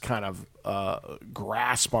his kind of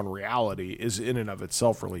grasp on reality is in and of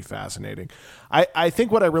itself really fascinating. I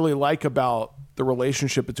think what I really like about the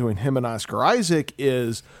relationship between him and Oscar Isaac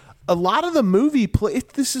is a lot of the movie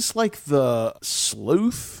this is like the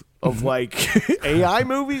Sleuth of like AI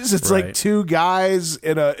movies. It's like two guys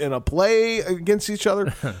in a play against each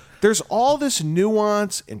other. There's all this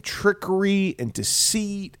nuance and trickery and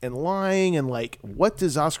deceit and lying and like, what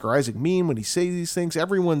does Oscar Isaac mean when he says these things?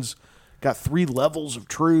 Everyone's got 3 levels of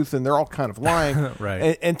truth and they're all kind of lying.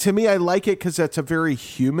 And to me, I like it because that's a very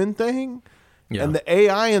human thing. Yeah. And the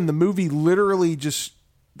AI in the movie literally just,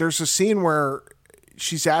 there's a scene where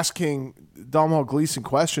she's asking Domhnall Gleeson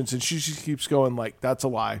questions and she just keeps going like, that's a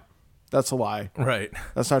lie. That's a lie. Right.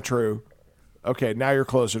 That's not true. Okay, now you're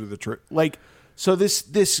closer to the truth. Like, so this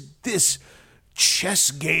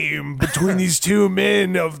chess game between these two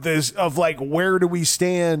men of like, where do we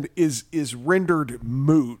stand is rendered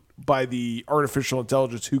moot by the artificial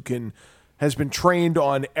intelligence who has been trained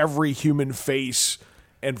on every human face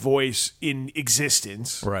and voice in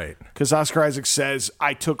existence. Right. Because Oscar Isaac says,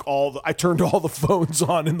 I turned all the phones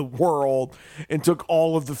on in the world and took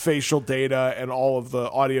all of the facial data and all of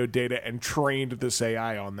the audio data and trained this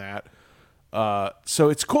AI on that. So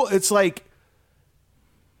it's cool. It's like,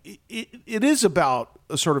 it is about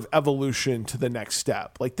a sort of evolution to the next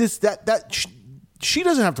step. Like she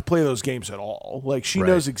doesn't have to play those games at all. Like she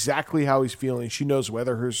knows exactly how he's feeling. She knows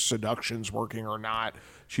whether her seduction's working or not.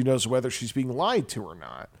 She knows whether she's being lied to or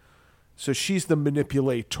not. So she's the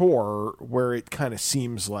manipulator, where it kind of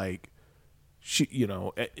seems like she's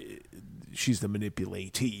the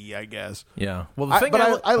manipulatee, I guess. Yeah. Well,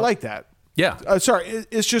 I like that. Yeah. Sorry.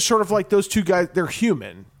 It's just sort of like those two guys, they're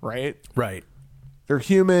human, right? Right. They're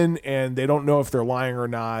human and they don't know if they're lying or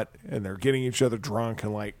not, and they're getting each other drunk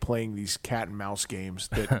and like playing these cat and mouse games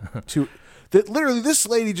that literally this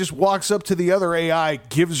lady just walks up to the other AI,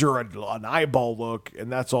 gives her an eyeball look, and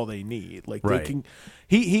that's all they need. Like they can,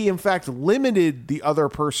 he in fact limited the other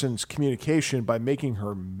person's communication by making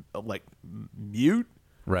her like mute,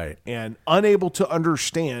 and unable to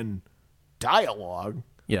understand dialogue.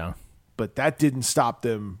 Yeah. But that didn't stop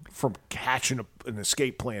them from hatching an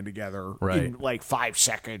escape plan together in like 5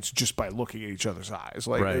 seconds just by looking at each other's eyes.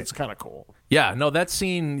 Like it's kind of cool. Yeah, no, that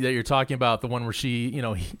scene that you're talking about, the one where she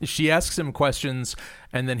asks him questions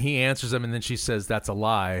and then he answers them and then she says that's a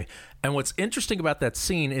lie. And what's interesting about that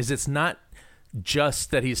scene is it's not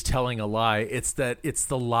just that he's telling a lie, it's that it's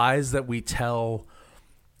the lies that we tell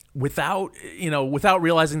without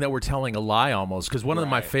realizing that we're telling a lie almost. Because one of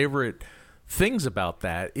my favorite things about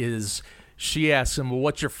that is she asks him, well,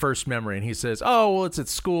 what's your first memory? And he says, oh, well, it's at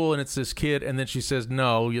school and it's this kid. And then she says,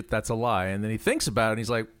 no, that's a lie. And then he thinks about it and he's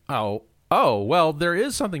like, oh, Oh, well, there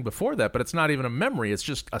is something before that, but it's not even a memory. It's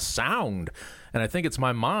just a sound. And I think it's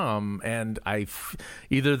my mom, and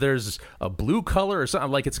either there's a blue color or something,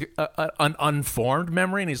 like it's an unformed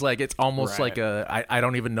memory, and he's like, it's almost like I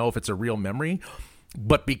don't even know if it's a real memory,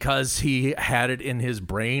 but because he had it in his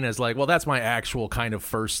brain as like, well, that's my actual kind of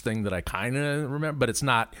first thing that I kind of remember, but it's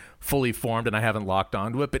not fully formed, and I haven't locked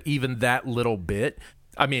onto it. But even that little bit,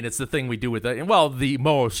 I mean, it's the thing we do with it. Well,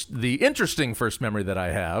 the interesting first memory that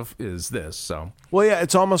I have is this. So, well, yeah,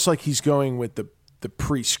 it's almost like he's going with the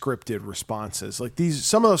pre-scripted responses. Like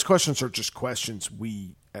some of those questions are just questions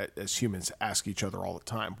we as humans ask each other all the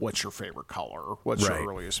time. What's your favorite color? What's your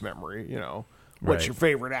earliest memory? You know, what's your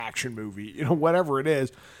favorite action movie? You know, whatever it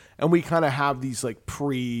is. And we kind of have these like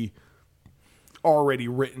already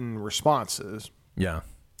written responses. Yeah.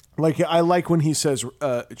 Like, I like when he says,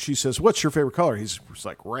 she says, what's your favorite color? He's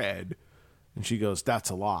like, red. And she goes,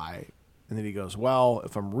 that's a lie. And then he goes, well,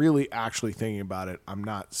 if I'm really actually thinking about it, I'm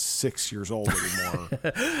not 6 years old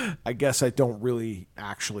anymore. I guess I don't really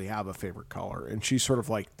actually have a favorite color. And she's sort of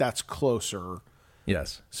like, that's closer.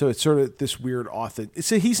 Yes. So it's sort of this weird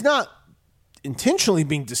so he's not intentionally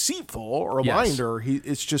being deceitful or lying to her.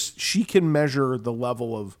 It's just she can measure the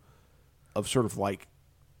level of sort of like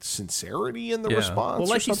sincerity in the response. Well,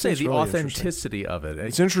 like you say, the really authenticity of it.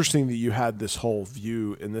 It's interesting that you had this whole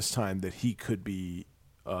view in this time that he could be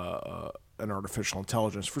an artificial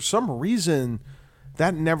intelligence. For some reason,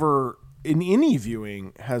 that never in any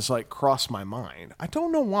viewing has like crossed my mind. I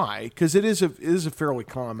don't know why, because it is a fairly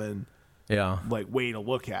common like way to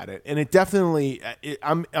look at it, and it definitely.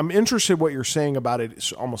 I'm interested in what you're saying about it.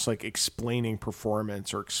 It's almost like explaining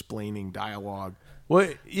performance or explaining dialogue.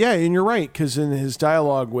 Well, yeah, and you're right, because in his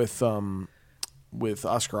dialogue with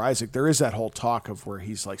Oscar Isaac, there is that whole talk of where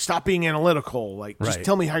he's like, "Stop being analytical, like just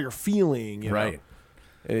tell me how you're feeling," you know?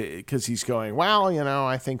 Because he's going, well, you know,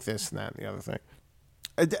 I think this and that and the other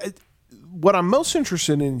thing. What I'm most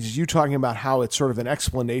interested in is you talking about how it's sort of an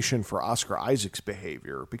explanation for Oscar Isaac's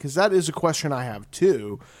behavior, because that is a question I have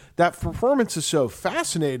too. That performance is so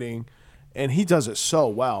fascinating, and he does it so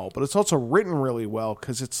well, but it's also written really well,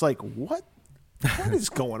 because it's like, what is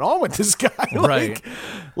going on with this guy?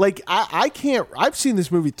 Like I can't. I've seen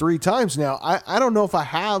this movie 3 times now. I don't know if I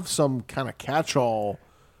have some kind of catch-all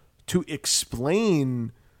to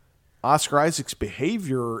explain Oscar Isaac's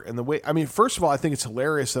behavior and the way. I mean, first of all, I think it's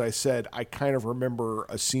hilarious that I said I kind of remember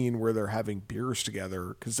a scene where they're having beers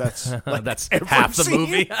together, because that's like that's half the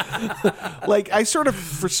movie. Like, I sort of,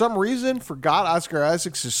 for some reason, forgot Oscar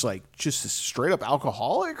Isaac's just a straight up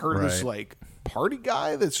alcoholic, or this like party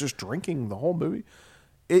guy that's just drinking the whole movie.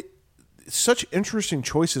 Such interesting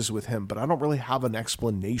choices with him, but I don't really have an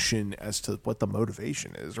explanation as to what the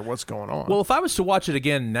motivation is or what's going on. Well, if I was to watch it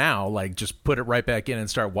again now, like just put it right back in and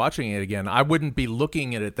start watching it again, I wouldn't be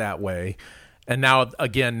looking at it that way. And now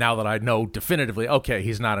that I know definitively, okay,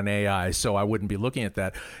 he's not an AI, so I wouldn't be looking at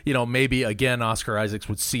that. You know, maybe, again, Oscar Isaacs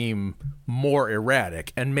would seem more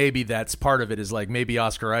erratic. And maybe that's part of it, is like maybe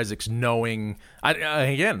Oscar Isaacs knowing,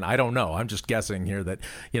 again, I don't know. I'm just guessing here that,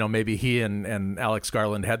 you know, maybe he and Alex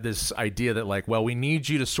Garland had this idea that like, well, we need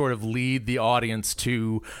you to sort of lead the audience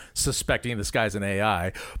to suspecting this guy's an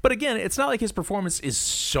AI. But again, it's not like his performance is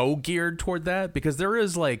so geared toward that, because there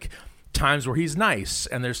is like times where he's nice,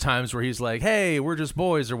 and there's times where he's like, hey, we're just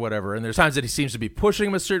boys or whatever, and there's times that he seems to be pushing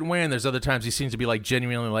him a certain way, and there's other times he seems to be like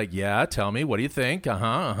genuinely like, yeah, tell me, what do you think?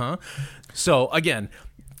 So again,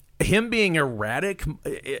 him being erratic,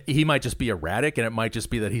 he might just be erratic, and it might just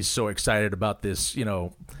be that he's so excited about this, you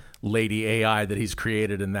know, lady AI that he's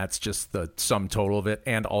created, and that's just the sum total of it.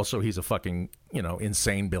 And also he's a fucking, you know,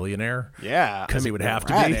 insane billionaire. Yeah, because he would have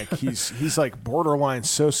to be. he's like borderline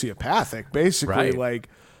sociopathic, basically. Like,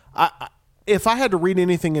 if I had to read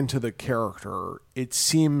anything into the character, it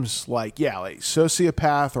seems like like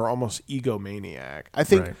sociopath or almost egomaniac. I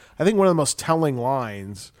think one of the most telling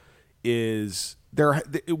lines is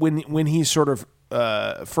when he sort of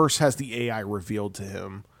first has the AI revealed to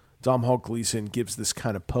him. Domhnall Gleeson gives this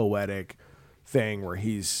kind of poetic thing where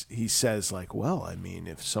he says like, well, I mean,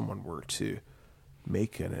 if someone were to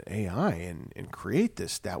make an AI and create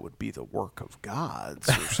this, that would be the work of gods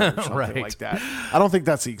or something like that. I don't think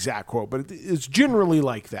that's the exact quote, but it's generally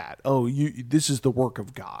like that. Oh, this is the work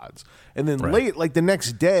of gods. And then late, like the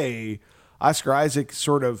next day, Oscar Isaac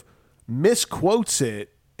sort of misquotes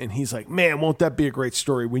it, and he's like, man, won't that be a great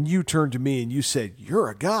story when you turned to me and you said, you're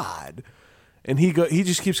a god. And he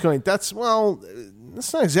just keeps going, that's not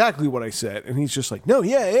exactly what I said. And he's just like, no,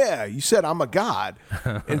 yeah, you said I'm a god.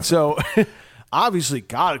 And so obviously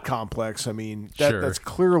God complex. I mean, that's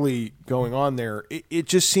clearly going on there. It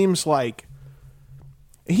just seems like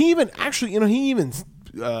he even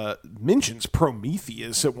mentions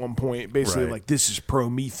Prometheus at one point, basically Right. like this is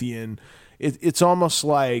Promethean. It's almost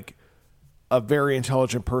like a very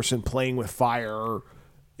intelligent person playing with fire,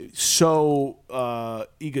 so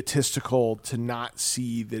egotistical to not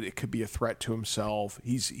see that it could be a threat to himself.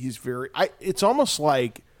 He's very. It's almost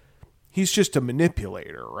like he's just a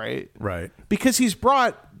manipulator, right? Right. Because he's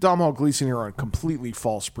brought Domhnall Gleeson here on completely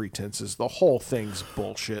false pretenses. The whole thing's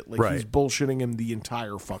bullshit. Like Right. he's bullshitting him the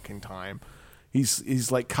entire fucking time.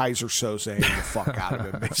 He's like Kaiser Soze the fuck out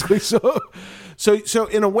of him, basically. So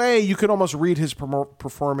in a way, you could almost read his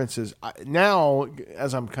performances now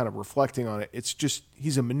as I'm kind of reflecting on it. It's just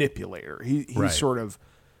he's a manipulator. He's Right. sort of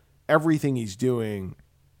everything he's doing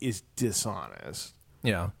is dishonest.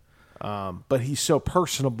 Yeah. But he's so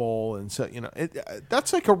personable, and so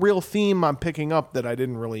that's like a real theme I'm picking up that I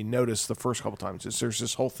didn't really notice the first couple times. Is there's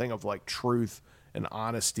this whole thing of like truth and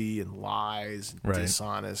honesty and lies, and Right.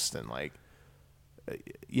 dishonest, and like.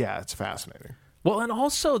 Yeah, it's fascinating. Well, and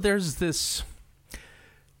also there's this.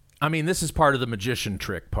 I mean, this is part of the magician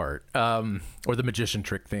trick part, or the magician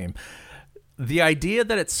trick theme. The idea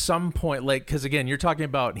that at some point, like, because again, you're talking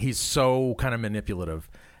about he's so kind of manipulative,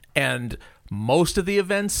 and most of the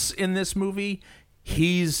events in this movie,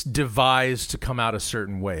 he's devised to come out a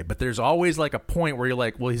certain way. But there's always like a point where you're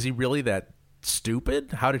like, well, is he really that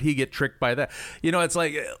stupid? How did he get tricked by that? It's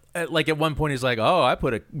like at one point he's like, oh, I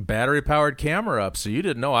put a battery powered camera up so you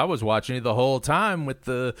didn't know I was watching you the whole time with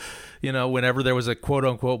the whenever there was a quote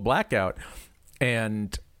unquote blackout.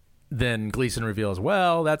 And then Gleason reveals,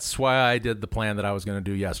 well, that's why I did the plan that I was going to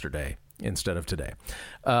do yesterday instead of today.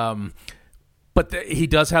 But he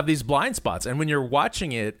does have these blind spots. And when you're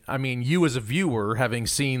watching it, I mean, you as a viewer, having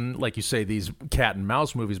seen, like you say, these cat and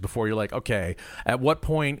mouse movies before, you're like, okay, at what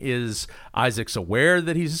point is Isaac's aware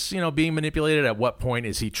that he's, being manipulated? At what point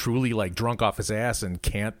is he truly like drunk off his ass and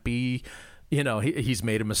can't be, he's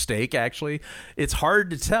made a mistake, actually? It's hard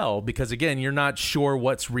to tell because, again, you're not sure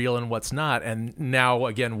what's real and what's not. And now,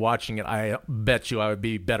 again, watching it, I bet you I would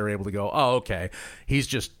be better able to go, oh, okay, he's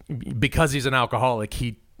just, because he's an alcoholic,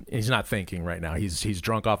 he's not thinking right now. He's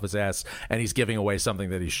drunk off his ass and he's giving away something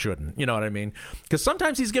that he shouldn't. You know what I mean? Because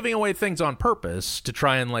sometimes he's giving away things on purpose to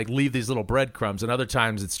try and like leave these little breadcrumbs, and other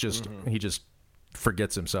times it's just he just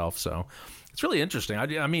forgets himself. So it's really interesting.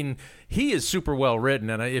 I mean, he is super well written,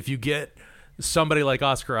 and if you get somebody like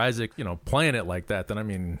Oscar Isaac, playing it like that, then I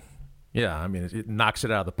mean, yeah, I mean, it knocks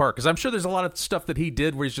it out of the park. Because I'm sure there's a lot of stuff that he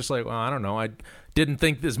did where he's just like, well, I don't know, I didn't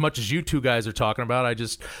think as much as you two guys are talking about. I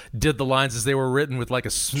just did the lines as they were written with like a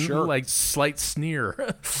slight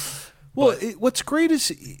sneer. Well, what's great is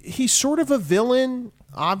he's sort of a villain,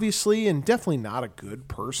 obviously, and definitely not a good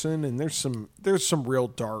person. And there's some real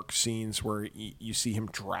dark scenes where you see him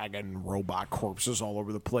dragging robot corpses all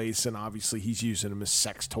over the place, and obviously he's using them as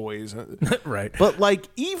sex toys. Right. But like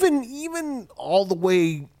even all the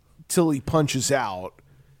way till he punches out,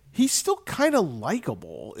 he's still kind of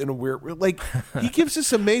likable in a weird, like he gives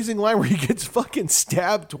this amazing line where he gets fucking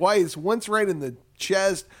stabbed twice, once right in the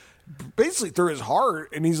chest, basically through his heart,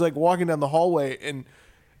 and he's like walking down the hallway, and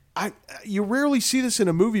you rarely see this in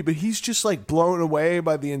a movie, but he's just like blown away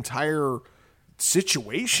by the entire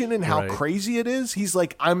situation and how crazy it is. He's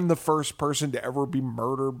like, I'm the first person to ever be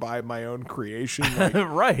murdered by my own creation. Like,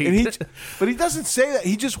 right. And but he doesn't say that.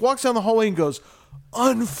 He just walks down the hallway and goes,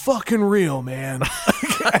 unfucking real, man.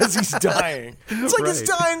 As he's dying. It's like his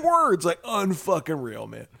dying words, like unfucking real,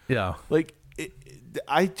 man. Yeah. Like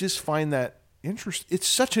I just find that interesting. It's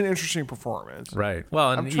such an interesting performance. Right.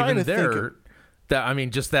 Well, and even there,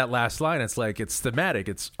 just that last line, it's like, it's thematic.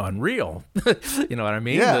 It's unreal. You know what I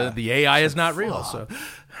mean? Yeah. The AI is not real. So,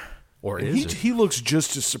 or is it? He looks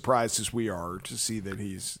just as surprised as we are to see that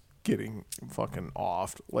he's getting fucking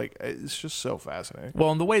offed. Like, it's just so fascinating.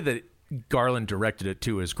 Well, and the way that Garland directed it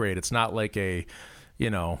too is great. It's not like a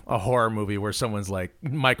horror movie where someone's like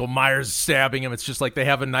Michael Myers stabbing him. It's just like they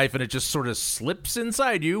have a knife and it just sort of slips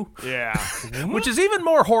inside you. Yeah. Which is even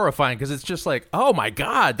more horrifying because it's just like, oh my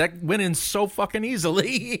God, that went in so fucking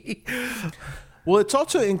easily. Well, it's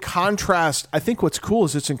also in contrast. I think what's cool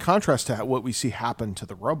is it's in contrast to what we see happen to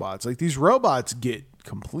the robots. Like these robots get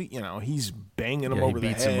complete, he's banging them over the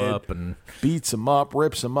head. He beats him up and beats him up,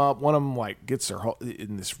 rips him up. One of them like gets their whole,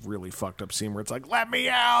 in this really fucked up scene where it's like, let me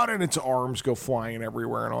out, and its arms go flying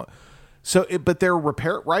everywhere and all. So, but they're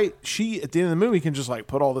right. She at the end of the movie can just like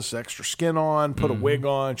put all this extra skin on, put a wig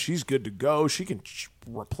on. She's good to go. She can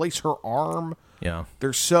replace her arm. Yeah,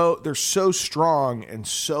 they're so strong and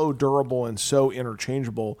so durable and so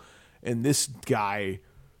interchangeable. And this guy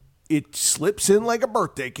it slips in like a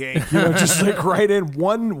birthday cake, just like right in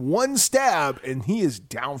one stab, and he is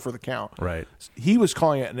down for the count. Right. He was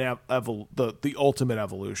calling it the ultimate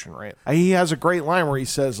evolution, right? He has a great line where he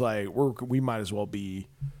says, like, we might as well be,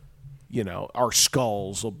 our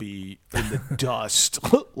skulls will be in the dust,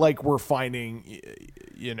 like we're finding,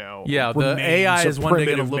 Yeah, the AI is one day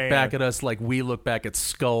going to look back at us like we look back at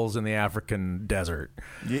skulls in the African desert.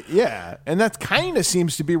 Yeah, and that kind of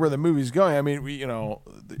seems to be where the movie's going. I mean,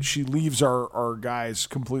 she leaves our guys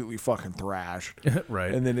completely fucking thrashed.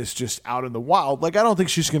 Right. And then it's just out in the wild. Like, I don't think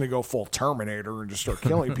she's going to go full Terminator and just start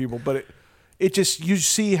killing people, but it just, you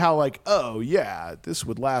see how, like, oh, yeah, this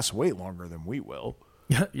would last way longer than we will.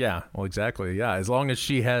 Yeah, well, exactly. Yeah, as long as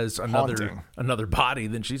she has another body,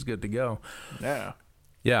 then she's good to go. Yeah.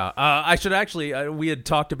 Yeah, I should actually, we had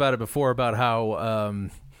talked about it before about how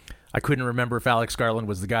I couldn't remember if Alex Garland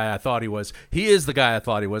was the guy I thought he was. He is the guy I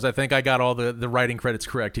thought he was. I think I got all the writing credits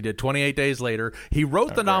correct. He did 28 Days Later. He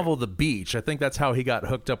wrote the novel The Beach. I think that's how he got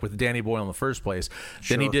hooked up with Danny Boyle in the first place.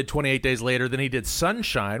 Sure. Then he did 28 Days Later. Then he did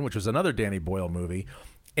Sunshine, which was another Danny Boyle movie.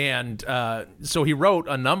 And so he wrote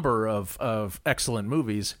a number of excellent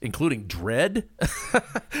movies, including Dread.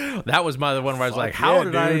 That was the one where I was like, how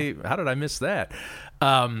did I miss that?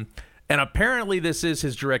 And apparently this is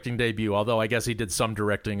his directing debut, although I guess he did some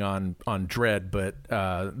directing on Dread, but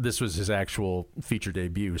this was his actual feature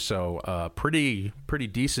debut. So pretty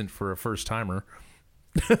decent for a first timer.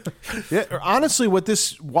 Yeah, honestly,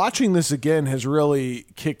 watching this again has really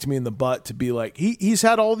kicked me in the butt to be like, he's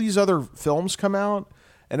had all these other films come out.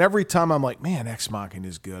 And every time I'm like, man, Ex Machina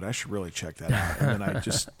is good. I should really check that out. And then I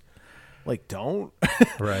just, like, don't.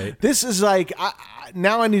 Right. This is like,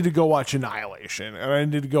 now I need to go watch Annihilation. And I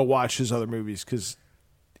need to go watch his other movies. Because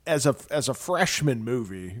as a freshman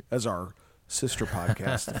movie, as our sister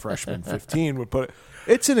podcast, The Freshman 15, would put it,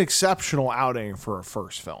 it's an exceptional outing for a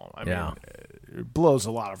first film. I mean, it blows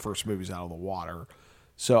a lot of first movies out of the water.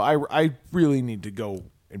 So I really need to go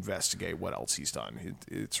investigate what else he's done.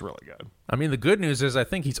 It's really good. I mean, the good news is I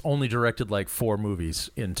think he's only directed like 4 movies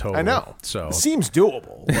in total. I know. So it seems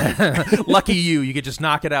doable. Lucky you could just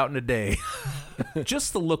knock it out in a day.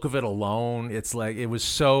 Just the look of it alone, it's like it was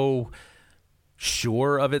so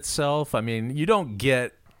sure of itself. I mean, you don't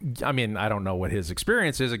get, I mean, I don't know what his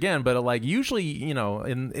experience is again, but like usually,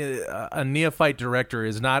 a neophyte director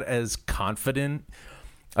is not as confident,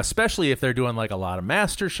 especially if they're doing like a lot of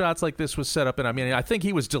master shots like this was set up. And I mean, I think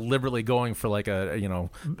he was deliberately going for like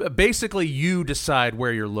basically you decide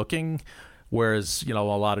where you're looking, whereas, a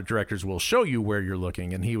lot of directors will show you where you're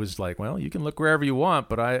looking. And he was like, well, you can look wherever you want,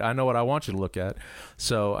 but I know what I want you to look at.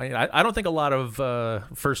 So I don't think a lot of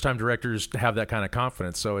first-time directors have that kind of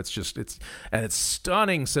confidence. So it's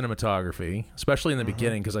stunning cinematography, especially in the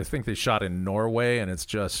beginning, because I think they shot in Norway, and it's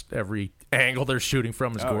just every angle they're shooting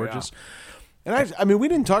from is gorgeous. Yeah. And I mean, we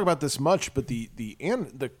didn't talk about this much, but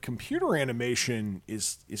the computer animation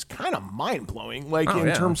is kind of mind blowing. Like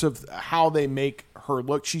in terms of how they make her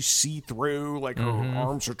look, she's see through. Like her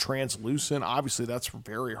arms are translucent. Obviously, that's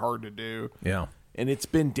very hard to do. Yeah, and it's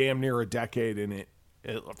been damn near a decade, and it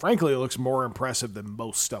frankly it looks more impressive than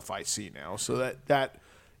most stuff I see now. So that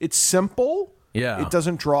it's simple. Yeah. It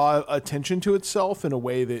doesn't draw attention to itself in a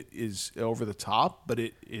way that is over the top, but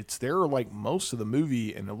it's there like most of the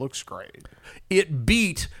movie, and it looks great. It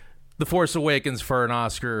beat The Force Awakens for an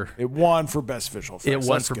Oscar. It won for Best Visual Effects. It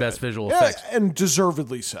won for Best Visual Effects. And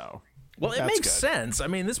deservedly so. Well, it makes sense. I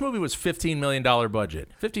mean, this movie was $15 million budget.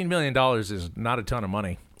 $15 million is not a ton of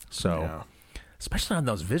money. So, especially on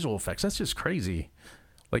those visual effects, that's just crazy.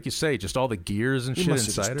 Like you say, just all the gears and shit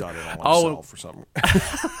inside just done it all himself or something.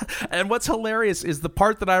 And what's hilarious is the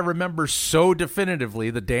part that I remember so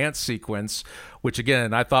definitively, the dance sequence, which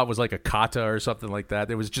again I thought was like a kata or something like that.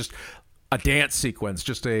 It was just a dance sequence,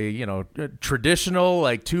 just a traditional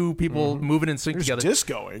like two people moving in sync together.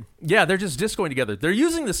 Discoing. Yeah, they're just discoing together. They're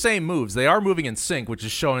using the same moves. They are moving in sync, which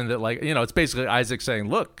is showing that it's basically Isaac saying,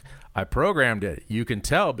 "Look, I programmed it. You can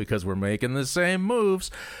tell because we're making the same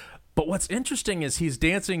moves." But what's interesting is he's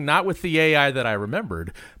dancing not with the AI that I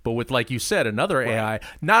remembered, but with, like you said, another AI.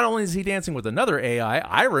 Not only is he dancing with another AI,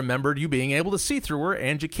 I remembered you being able to see through her,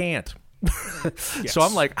 and you can't. Yes. So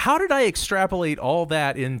I'm like, how did I extrapolate all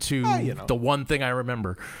that into the one thing I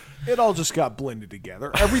remember? It all just got blended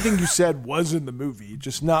together. Everything you said was in the movie,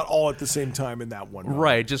 just not all at the same time in that one moment.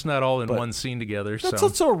 Right, just not all in one scene together. That's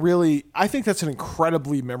also I think that's an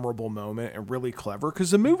incredibly memorable moment and really clever,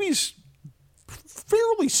 because the movie's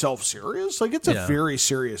fairly self-serious. Like, it's a very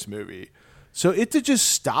serious movie. So it to just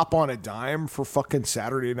stop on a dime for fucking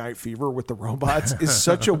Saturday Night Fever with the robots is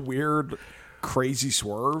such a weird crazy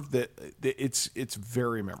swerve that it's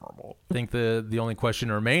very memorable. I think the only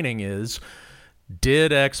question remaining is,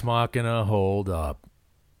 did Ex Machina hold up?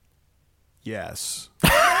 Yes.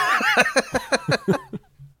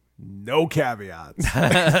 No caveats.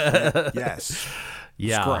 Yes.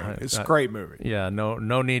 Yeah, it's great. It's a great movie. Yeah,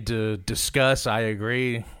 no need to discuss. I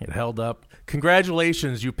agree. It held up.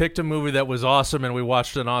 Congratulations. You picked a movie that was awesome, and we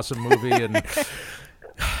watched an awesome movie, and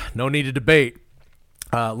no need to debate.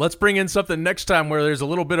 Let's bring in something next time where there's a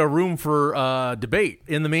little bit of room for debate.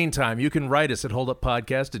 In the meantime, you can write us at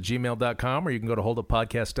holduppodcast@gmail.com, or you can go to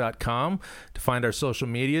holduppodcast.com to find our social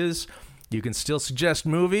medias. You can still suggest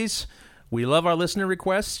movies. We love our listener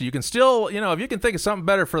requests. You can still, if you can think of something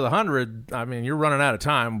better for the 100, I mean, you're running out of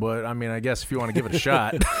time, but I guess if you want to give it a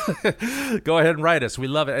shot, go ahead and write us. We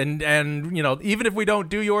love it. And even if we don't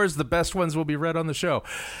do yours, the best ones will be read on the show.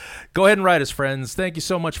 Go ahead and write us, friends. Thank you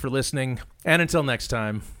so much for listening. And until next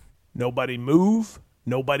time, nobody move,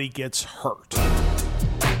 nobody gets hurt.